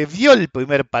 Cuando se vio el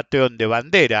primer patrón de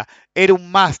bandera, era un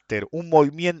máster, un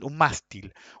movimiento, un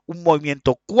mástil, un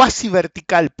movimiento cuasi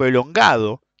vertical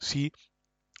prolongado, ¿sí?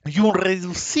 Y un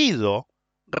reducido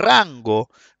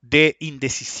rango de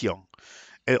indecisión.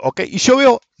 ¿Ok? Y yo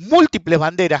veo múltiples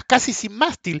banderas, casi sin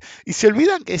mástil, y se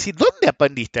olvidan que decir, ¿dónde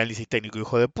aprendiste análisis técnico,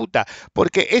 hijo de puta?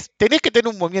 Porque tenés que tener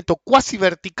un movimiento cuasi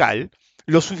vertical,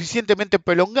 lo suficientemente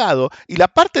prolongado, y la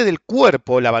parte del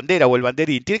cuerpo, la bandera o el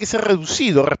banderín, tiene que ser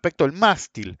reducido respecto al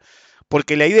mástil.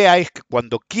 Porque la idea es que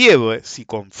cuando quiebre, si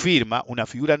confirma, una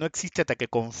figura no existe hasta que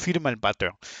confirma el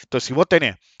patrón. Entonces, si vos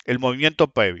tenés el movimiento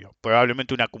previo,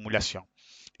 probablemente una acumulación,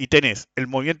 y tenés el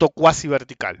movimiento cuasi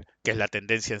vertical, que es la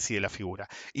tendencia en sí de la figura,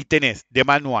 y tenés de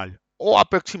manual o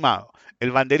aproximado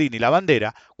el banderín y la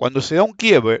bandera, cuando se da un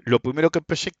quiebre, lo primero que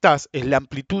proyectás es la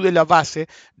amplitud de la base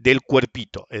del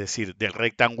cuerpito, es decir, del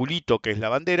rectangulito que es la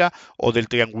bandera o del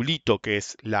triangulito que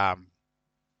es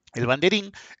el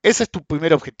banderín. Ese es tu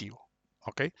primer objetivo.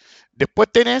 ¿Ok?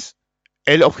 Después tenés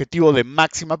el objetivo de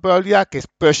máxima probabilidad, que es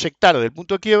proyectar del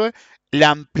punto de quiebre la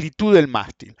amplitud del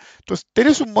mástil. Entonces,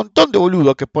 tenés un montón de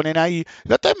boludos que ponen ahí.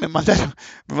 La otra vez me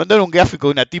mandaron un gráfico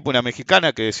de una tipa, una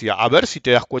mexicana, que decía, a ver si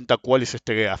te das cuenta cuál es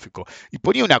este gráfico. Y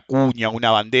ponía una cuña,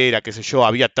 una bandera, qué sé yo,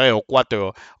 había tres o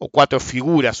cuatro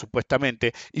figuras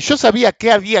supuestamente. Y yo sabía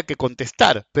qué había que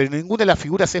contestar, pero ninguna de las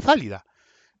figuras es válida.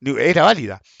 Era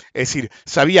válida. Es decir,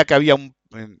 sabía que había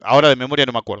ahora de memoria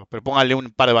no me acuerdo, pero pónganle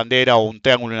un par de banderas o un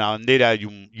triángulo, una bandera y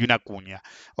una cuña.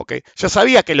 ¿Ok? Ya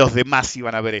sabía que los demás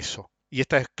iban a ver eso. Y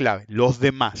esta es clave, los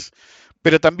demás.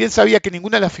 Pero también sabía que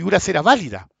ninguna de las figuras era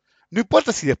válida. No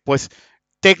importa si después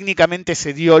técnicamente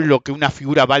se dio lo que una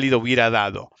figura válida hubiera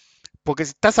dado. Porque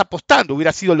si estás apostando,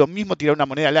 hubiera sido lo mismo tirar una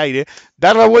moneda al aire,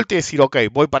 dar la vuelta y decir, ok,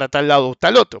 voy para tal lado o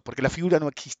tal otro, porque la figura no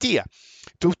existía.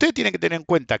 Entonces usted tiene que tener en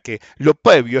cuenta que lo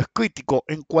previo es crítico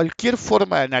en cualquier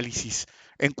forma de análisis,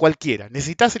 en cualquiera.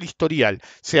 Necesitas el historial,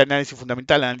 sea análisis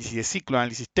fundamental, análisis de ciclo,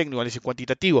 análisis técnico, análisis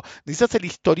cuantitativo. Necesitas el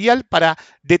historial para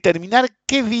determinar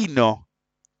qué vino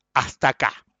hasta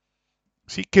acá,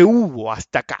 ¿sí? ¿Qué hubo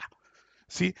hasta acá?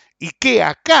 ¿Sí? Y que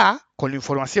acá, con la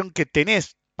información que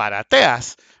tenés para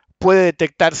atrás, puede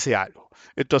detectarse algo.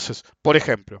 Entonces, por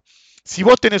ejemplo, si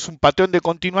vos tenés un patrón de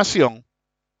continuación,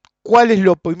 ¿cuál es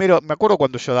lo primero? Me acuerdo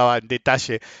cuando yo daba en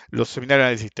detalle los seminarios de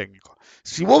análisis técnico.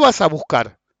 Si vos vas a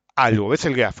buscar algo, ves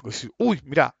el gráfico y dices, uy,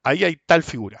 mira, ahí hay tal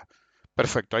figura.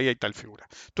 Perfecto, ahí hay tal figura.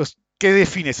 Entonces, ¿qué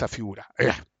define esa figura?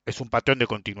 Es un patrón de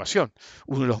continuación,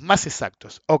 uno de los más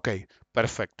exactos. Ok,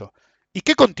 perfecto. ¿Y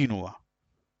qué continúa?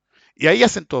 Y ahí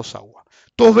hacen todos agua.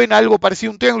 Todos ven algo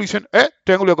parecido a un triángulo y dicen,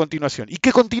 triángulo de continuación. ¿Y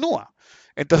qué continúa?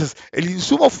 Entonces, el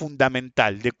insumo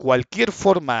fundamental de cualquier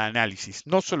forma de análisis,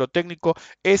 no solo técnico,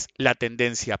 es la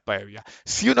tendencia previa.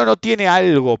 Si uno no tiene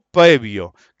algo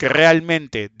previo que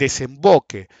realmente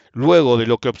desemboque luego de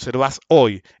lo que observás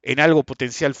hoy en algo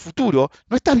potencial futuro,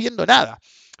 no estás viendo nada.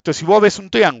 Entonces, si vos ves un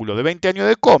triángulo de 20 años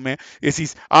de come,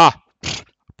 decís,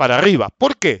 para arriba.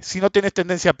 ¿Por qué? Si no tenés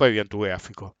tendencia previa en tu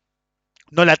gráfico.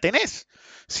 No la tenés.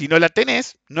 Si no la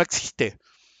tenés, no existe.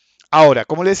 Ahora,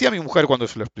 como le decía a mi mujer cuando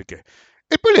se lo expliqué,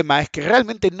 el problema es que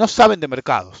realmente no saben de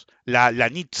mercados. La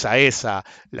Nitza esa,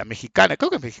 la mexicana, creo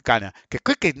que es mexicana, que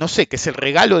cree que, no sé, que es el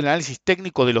regalo del análisis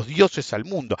técnico de los dioses al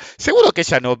mundo. Seguro que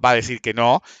ella no va a decir que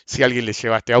no, si alguien le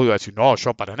lleva este audio va a decir, no,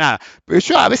 yo para nada. Pero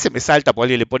yo a veces me salta porque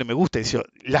alguien le pone me gusta y dice,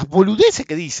 las boludeces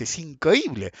que dice, es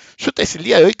increíble. Yo te es el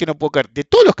día de hoy que no puedo creer. De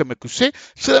todos los que me crucé,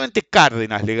 solamente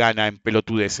Cárdenas le gana en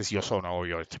pelotudeces y Osorno,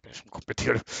 obvio, es un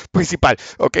competidor principal.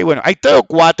 Ok, bueno, hay 3 o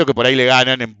 4 que por ahí le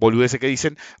ganan en boludeces que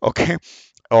dicen, ok.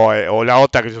 O la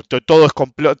otra, que todo es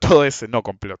complot, todo es, no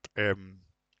complot,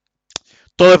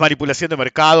 todo es manipulación de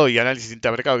mercado y análisis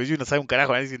intermercado, que si uno sabe un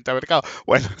carajo de análisis intermercado,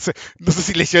 bueno, no sé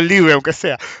si leyó el libro, aunque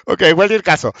sea. Ok, en cualquier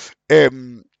caso,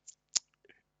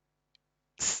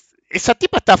 esa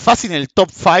tipa está fácil en el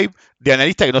top 5 de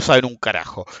analistas que no saben un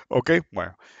carajo, ok,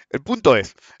 bueno, el punto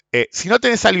es, si no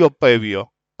tenés algo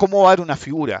previo, ¿cómo va a dar una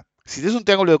figura? Si tenés un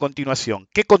triángulo de continuación,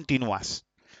 ¿qué continúas?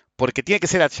 Porque tiene que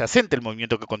ser adyacente el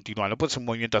movimiento que continúa. No puede ser un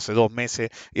movimiento hace 2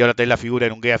 meses y ahora tenés la figura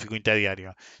en un gráfico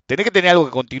interdiario. Tenés que tener algo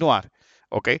que continuar.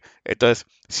 ¿Ok? Entonces,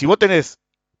 si vos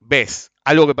ves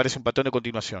algo que parece un patrón de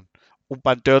continuación, un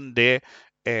patrón de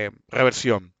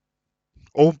reversión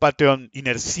o un patrón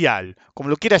inercial, como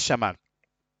lo quieras llamar.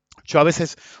 Yo a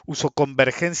veces uso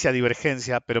convergencia,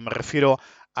 divergencia, pero me refiero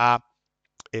a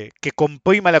que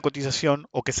comprima la cotización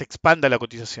o que se expanda la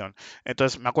cotización.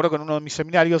 Entonces, me acuerdo que en uno de mis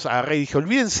seminarios agarré y dije,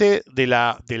 olvídense de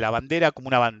la bandera como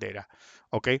una bandera.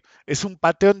 ¿Ok? Es un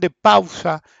patrón de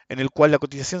pausa en el cual la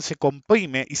cotización se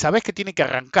comprime y sabés que tiene que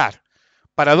arrancar.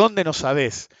 ¿Para dónde no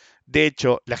sabés? De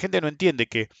hecho, la gente no entiende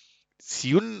que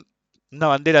si una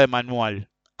bandera de manual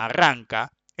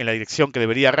arranca en la dirección que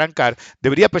debería arrancar,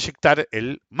 debería proyectar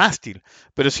el mástil.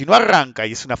 Pero si no arranca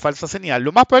y es una falsa señal,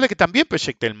 lo más probable es que también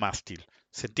proyecte el mástil.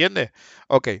 ¿Se entiende?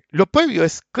 Ok, lo previo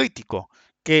es crítico,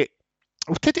 que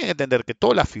usted tiene que entender que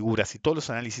todas las figuras y todos los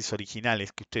análisis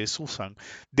originales que ustedes usan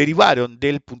derivaron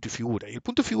del punto y figura. Y el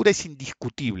punto y figura es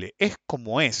indiscutible, es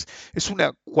como es un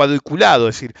cuadriculado,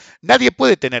 es decir, nadie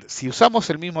puede tener, si usamos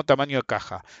el mismo tamaño de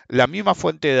caja, la misma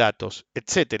fuente de datos,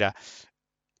 etcétera,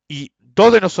 y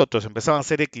dos de nosotros empezaban a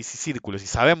hacer X y círculos y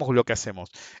sabemos lo que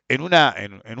hacemos en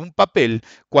un papel,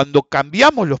 cuando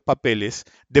cambiamos los papeles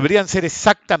deberían ser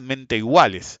exactamente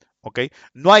iguales. ¿Ok?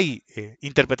 No hay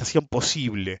interpretación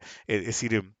posible, es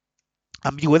decir,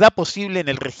 ambigüedad posible en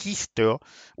el registro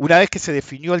una vez que se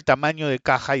definió el tamaño de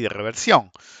caja y de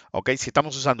reversión. ¿Ok? Si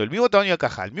estamos usando el mismo tamaño de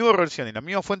caja, el mismo de reversión y la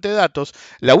misma fuente de datos,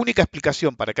 la única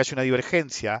explicación para que haya una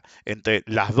divergencia entre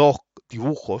los dos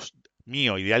dibujos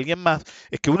mío y de alguien más,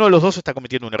 es que uno de los dos está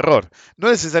cometiendo un error. No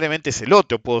necesariamente es el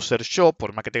otro, puedo ser yo,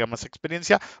 por más que tenga más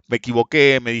experiencia, me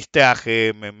equivoqué, me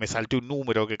distraje, me salté un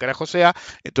número, que carajo sea,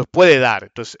 entonces puede dar.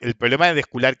 Entonces, el problema es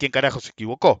descular quién carajo se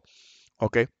equivocó.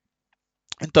 ¿Ok?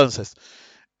 Entonces,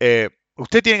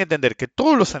 usted tiene que entender que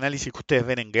todos los análisis que ustedes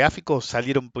ven en gráficos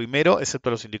salieron primero,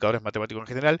 excepto los indicadores matemáticos en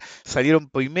general, salieron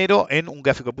primero en un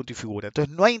gráfico de punto y figura.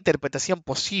 Entonces no hay interpretación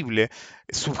posible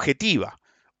subjetiva.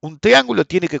 Un triángulo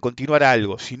tiene que continuar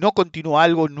algo. Si no continúa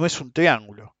algo, no es un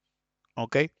triángulo.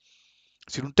 ¿Ok?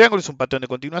 Si un triángulo es un patrón de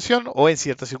continuación o en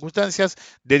ciertas circunstancias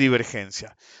de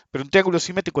divergencia. Pero un triángulo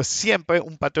simétrico es siempre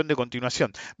un patrón de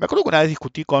continuación. Me acuerdo que una vez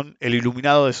discutí con el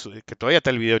iluminado, que todavía está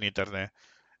el video en internet.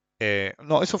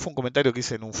 No, eso fue un comentario que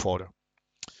hice en un foro.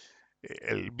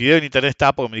 El video en internet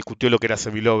está porque me discutió lo que era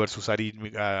Sevillot versus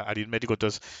aritmético,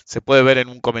 entonces se puede ver en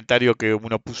un comentario que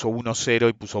uno puso 1-0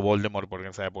 y puso Voldemort, porque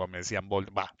en esa época me decían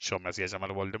Voldemort, yo me hacía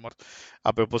llamar Voldemort,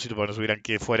 a propósito para que no supieran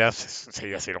quién fuera, se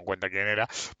ya se dieron cuenta quién era,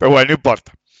 pero bueno, no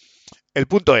importa. El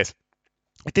punto es,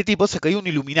 este tipo se cayó un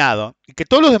iluminado, y que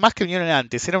todos los demás que vinieron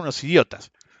antes eran unos idiotas.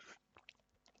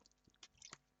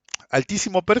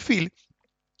 Altísimo perfil,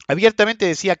 abiertamente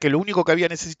decía que lo único que había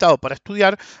necesitado para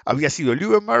estudiar había sido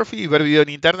Lewis Murphy y ver video en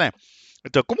internet.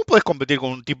 Entonces, ¿cómo puedes competir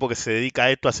con un tipo que se dedica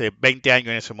a esto hace 20 años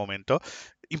en ese momento?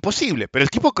 Imposible, pero el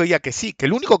tipo creía que sí, que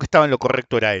el único que estaba en lo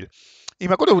correcto era él. Y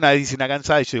me acuerdo que una vez dice una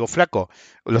cansada y yo digo, flaco,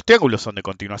 los triángulos son de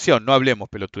continuación, no hablemos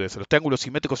pelotudes, los triángulos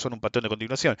simétricos son un patrón de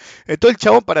continuación. Entonces el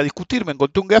chabón para discutir me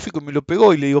encontró un gráfico y me lo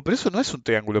pegó y le digo, pero eso no es un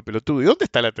triángulo pelotudo, ¿y dónde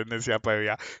está la tendencia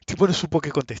previa? El tipo no supo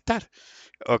qué contestar,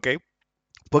 ¿ok?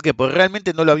 ¿Por qué? Porque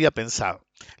realmente no lo había pensado.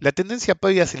 La tendencia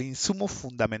previa es el insumo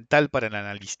fundamental para el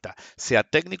analista, sea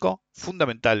técnico,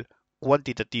 fundamental,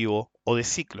 cuantitativo o de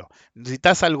ciclo.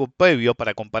 Necesitas algo previo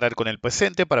para comparar con el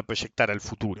presente, para proyectar al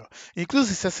futuro. Incluso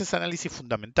si se hace ese análisis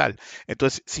fundamental.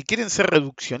 Entonces, si quieren ser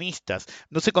reduccionistas,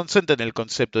 no se concentren en el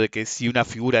concepto de que si una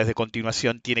figura es de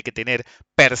continuación, tiene que tener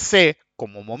per se,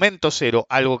 como momento cero,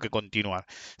 algo que continuar.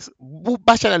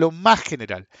 Vayan a lo más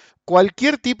general.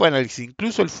 Cualquier tipo de análisis,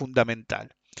 incluso el fundamental.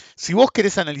 Si vos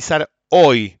querés analizar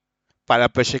hoy para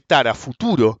proyectar a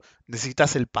futuro,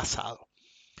 necesitas el pasado.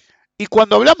 Y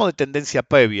cuando hablamos de tendencia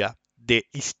previa, de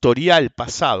historial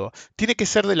pasado, tiene que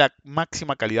ser de la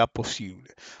máxima calidad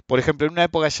posible. Por ejemplo, en una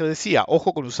época yo decía,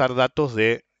 ojo con usar datos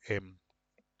de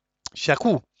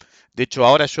Yahoo. De hecho,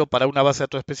 ahora yo para una base de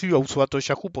datos específica uso datos de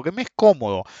Yahoo porque me es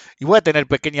cómodo y voy a tener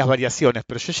pequeñas variaciones,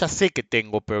 pero yo ya sé que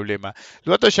tengo problema.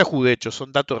 Los datos de Yahoo, de hecho,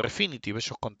 son datos Refinitiv,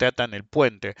 ellos contratan el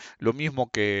puente, lo mismo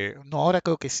que... No, ahora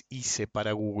creo que es ICE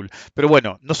para Google, pero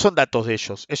bueno, no son datos de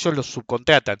ellos los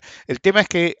subcontratan. El tema es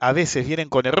que a veces vienen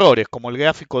con errores, como el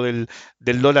gráfico del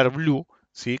dólar blue,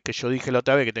 ¿sí? Que yo dije la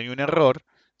otra vez que tenía un error,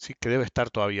 ¿sí? Que debe estar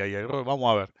todavía ahí. Vamos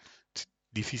a ver.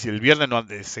 Difícil, el viernes no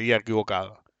seguía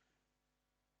equivocado.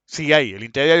 Sí, hay, el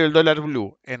interdiario del dólar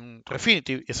blue en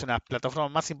Refinitiv, es una plataforma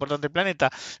más importante del planeta.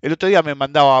 El otro día me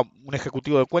mandaba un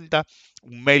ejecutivo de cuenta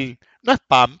un mail, no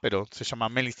spam, pero se llama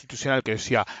mail institucional, que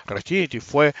decía, Refinitiv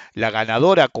fue la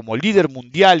ganadora como líder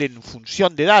mundial en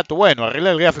función de datos. Bueno,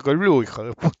 arregla el gráfico del blue, hijo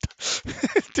de puta.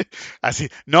 Así,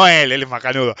 no él es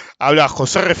macanudo. Habla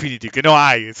José Refinitiv, que no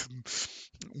hay.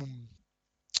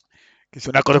 Que es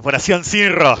una corporación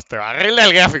sin rostro. Arregla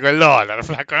el gráfico del dólar,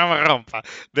 flaco, no me rompa.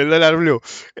 Del dólar blue.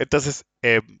 Entonces,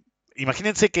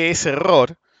 imagínense que ese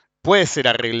error puede ser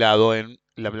arreglado en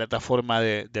la plataforma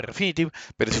de Refinitiv,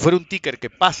 pero si fuera un ticker que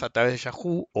pasa a través de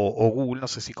Yahoo o Google, no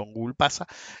sé si con Google pasa,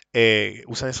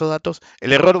 usan esos datos,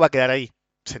 el error va a quedar ahí.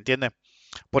 ¿Se entiende?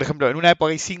 Por ejemplo, en una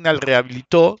época Signal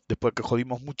rehabilitó, después que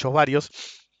jodimos muchos varios,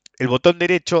 el botón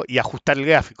derecho y ajustar el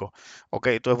gráfico. ¿Ok?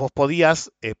 Entonces vos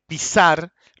podías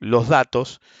pisar los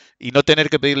datos y no tener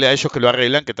que pedirle a ellos que lo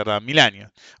arreglan, que tardaban 1000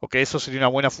 años. ¿Ok? Eso sería una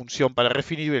buena función para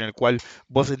Refinitiv en el cual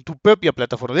vos en tu propia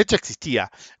plataforma, de hecho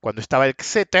existía, cuando estaba el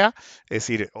Xetra, es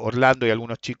decir, Orlando y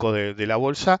algunos chicos de la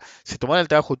bolsa, se tomaban el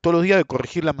trabajo todos los días de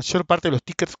corregir la mayor parte de los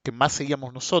tickets que más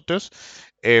seguíamos nosotros.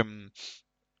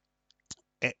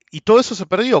 Y todo eso se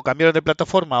perdió, cambiaron de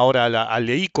plataforma ahora al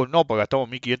de ICO, no, porque gastamos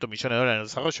 1.500 millones de dólares en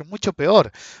desarrollo, es mucho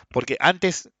peor, porque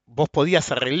antes vos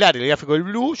podías arreglar el gráfico del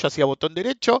blue, yo hacía botón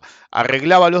derecho,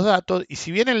 arreglaba los datos, y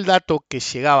si bien el dato que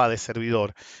llegaba de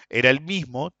servidor era el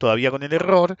mismo, todavía con el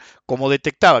error, como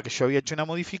detectaba que yo había hecho una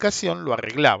modificación, lo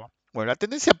arreglaba. Bueno, la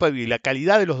tendencia previa y la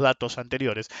calidad de los datos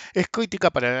anteriores es crítica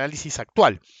para el análisis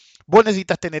actual. Vos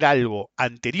necesitas tener algo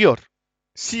anterior,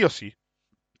 sí o sí,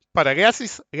 para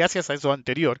gracias a eso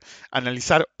anterior,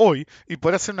 analizar hoy y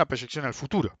poder hacer una proyección al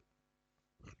futuro.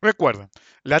 Recuerden,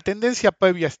 la tendencia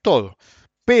previa es todo,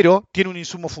 pero tiene un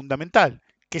insumo fundamental,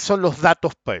 que son los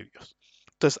datos previos.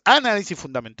 Entonces, análisis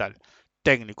fundamental,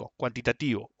 técnico,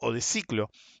 cuantitativo o de ciclo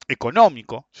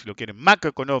económico, si lo quieren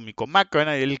macroeconómico,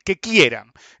 el que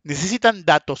quieran, necesitan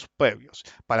datos previos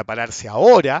para pararse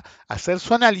ahora, hacer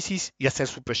su análisis y hacer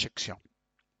su proyección.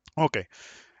 Ok,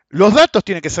 los datos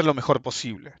tienen que ser lo mejor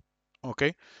posible. ¿Ok?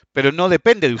 Pero no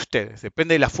depende de ustedes,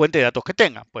 depende de la fuente de datos que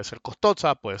tengan. Puede ser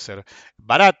costosa, puede ser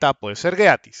barata, puede ser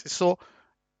gratis. Eso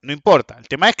no importa. El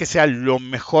tema es que sea lo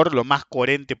mejor, lo más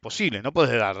coherente posible. No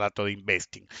puedes dar datos de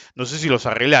investing. No sé si los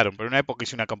arreglaron, pero en una época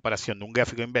hice una comparación de un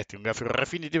gráfico de investing, un gráfico de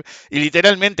Refinitiv, y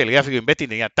literalmente el gráfico de investing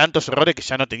tenía tantos errores que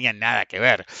ya no tenía nada que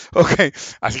ver. ¿Ok?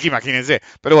 Así que imagínense.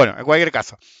 Pero bueno, en cualquier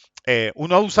caso,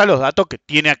 uno usa los datos que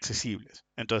tiene accesibles.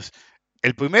 Entonces,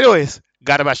 el primero es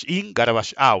garbage in,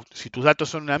 garbage out. Si tus datos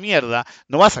son una mierda,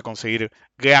 no vas a conseguir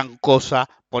gran cosa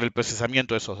por el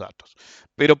procesamiento de esos datos.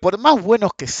 Pero por más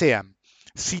buenos que sean,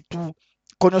 si tu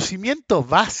conocimiento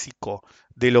básico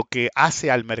de lo que hace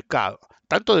al mercado,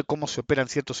 tanto de cómo se operan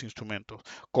ciertos instrumentos,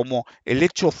 como el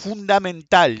hecho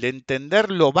fundamental de entender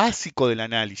lo básico del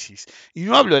análisis, y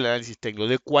no hablo del análisis técnico,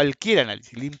 de cualquier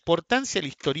análisis, la importancia del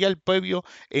historial previo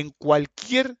en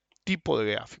cualquier tipo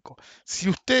de gráfico. Si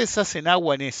ustedes hacen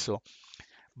agua en eso,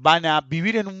 van a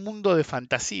vivir en un mundo de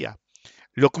fantasía.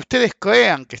 Lo que ustedes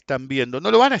crean que están viendo,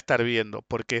 no lo van a estar viendo,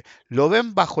 porque lo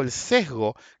ven bajo el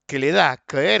sesgo que le da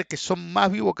creer que son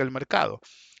más vivos que el mercado,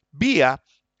 vía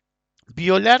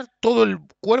violar todo el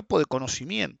cuerpo de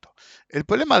conocimiento. El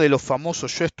problema de los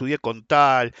famosos yo estudié con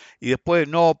tal y después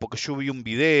no porque yo vi un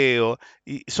video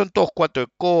y son todos cuatro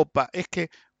de copa, es que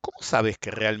 ¿cómo sabes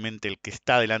que realmente el que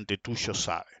está delante tuyo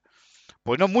sabe?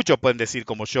 Pues no muchos pueden decir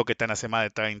como yo que están hace más de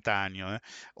 30 años, ¿eh?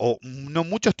 O no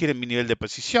muchos tienen mi nivel de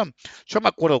precisión. Yo me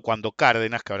acuerdo cuando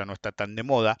Cárdenas, que ahora no está tan de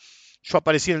moda, yo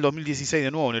aparecí en el 2016 de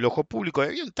nuevo en el ojo público, y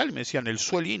había un tal y me decían el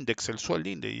Swell Index, el Swell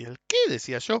Index. ¿Y el qué?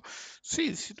 Decía yo.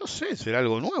 Sí, sí, no sé, será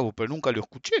algo nuevo, pero nunca lo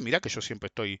escuché. Mirá que yo siempre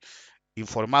estoy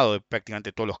informado de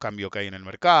prácticamente todos los cambios que hay en el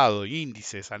mercado,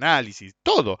 índices, análisis,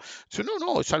 todo. Dice, no,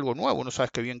 no, es algo nuevo, no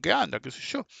sabes qué bien que anda, qué sé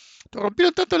yo. Te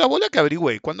rompieron tanto la bola que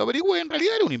averigüé. Cuando averigüé, en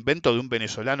realidad era un invento de un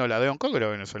venezolano Ladeón, creo que era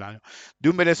venezolano, de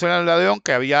un venezolano Ladeón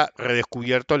que había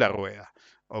redescubierto la rueda,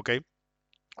 ¿ok?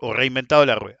 O reinventado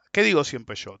la rueda. ¿Qué digo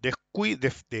siempre yo?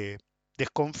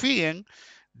 Desconfíen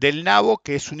del nabo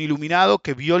que es un iluminado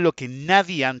que vio lo que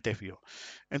nadie antes vio.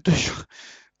 Entonces yo,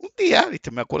 un día,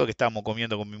 viste, me acuerdo que estábamos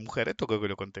comiendo con mi mujer, esto creo que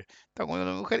lo conté, estábamos comiendo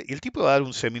con mi mujer y el tipo iba a dar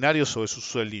un seminario sobre su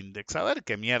Swell Index. A ver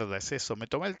qué mierda es eso. Me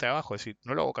tomé el trabajo, es decir,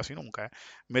 no lo hago casi nunca, ¿eh?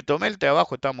 Me tomé el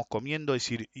trabajo, estábamos comiendo, es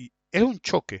decir, y era un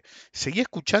choque. Seguí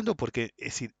escuchando porque,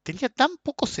 es decir, tenía tan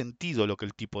poco sentido lo que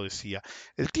el tipo decía.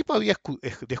 El tipo había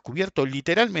descubierto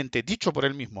literalmente, dicho por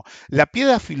él mismo, la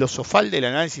piedra filosofal del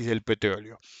análisis del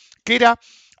petróleo, que era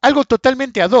algo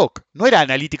totalmente ad hoc, no era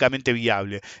analíticamente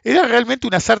viable, era realmente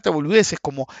una sarta de boludeces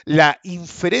como la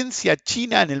inferencia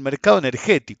china en el mercado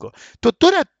energético.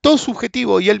 Todo era todo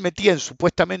subjetivo y él metía en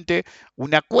supuestamente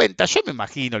una cuenta, yo me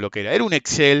imagino lo que era un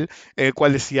Excel, el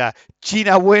cual decía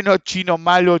China bueno, chino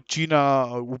malo, China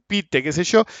upite, qué sé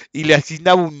yo, y le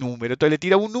asignaba un número. Entonces le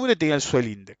tiraba un número y tenía el Swell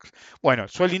Index. Bueno, el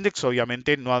Swell Index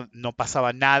obviamente no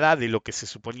pasaba nada de lo que se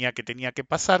suponía que tenía que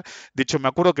pasar. De hecho, me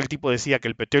acuerdo que el tipo decía que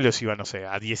el petróleo se iba, no sé,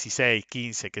 a 16,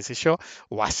 15, qué sé yo,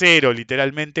 o a cero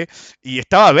literalmente, y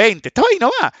estaba a 20, estaba ahí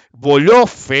nomás. Voló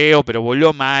feo, pero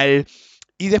voló mal.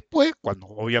 Y después, cuando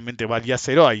obviamente valía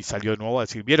cero, ahí salió de nuevo a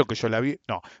decir, ¿vieron que yo la vi?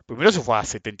 No, primero se fue a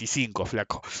 75,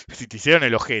 flaco. Si te hicieron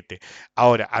el ojete.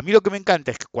 Ahora, a mí lo que me encanta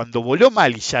es que cuando voló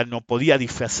mal y ya no podía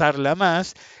disfrazarla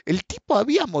más, el tipo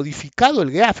había modificado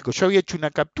el gráfico. Yo había hecho una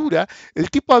captura,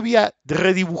 el tipo había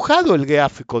redibujado el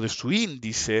gráfico de su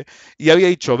índice y había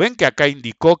dicho, ven que acá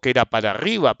indicó que era para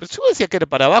arriba, pero seguro decía que era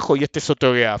para abajo y este es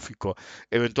otro gráfico.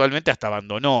 Eventualmente hasta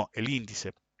abandonó el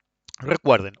índice.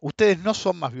 Recuerden, ustedes no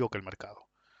son más vivos que el mercado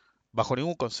bajo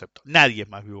ningún concepto. Nadie es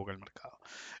más vivo que el mercado.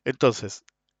 Entonces,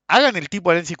 hagan el tipo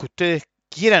de análisis que ustedes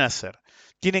quieran hacer.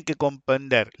 Tienen que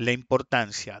comprender la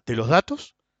importancia de los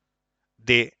datos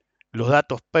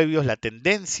previos, la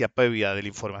tendencia previa de la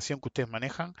información que ustedes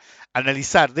manejan,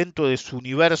 analizar dentro de su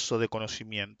universo de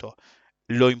conocimiento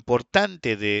lo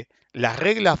importante de las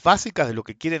reglas básicas de lo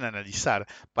que quieren analizar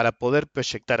para poder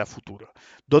proyectar a futuro.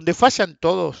 Donde fallan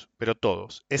todos, pero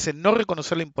todos, es en no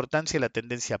reconocer la importancia de la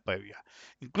tendencia previa.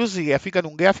 Incluso si grafican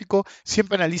un gráfico,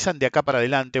 siempre analizan de acá para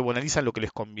adelante o analizan lo que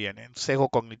les conviene. Un sesgo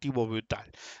cognitivo brutal.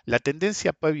 La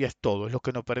tendencia previa es todo, es lo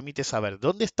que nos permite saber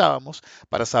dónde estábamos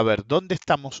para saber dónde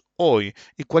estamos hoy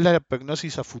y cuál es la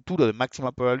prognosis a futuro de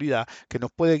máxima probabilidad que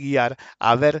nos puede guiar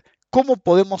a ver cómo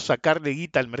podemos sacarle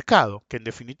guita al mercado, que en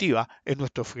definitiva es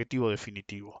nuestro objetivo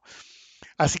definitivo.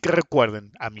 Así que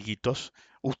recuerden, amiguitos,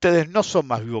 ustedes no son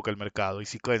más vivos que el mercado y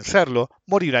si creen serlo,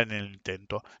 morirán en el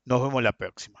intento. Nos vemos la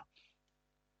próxima.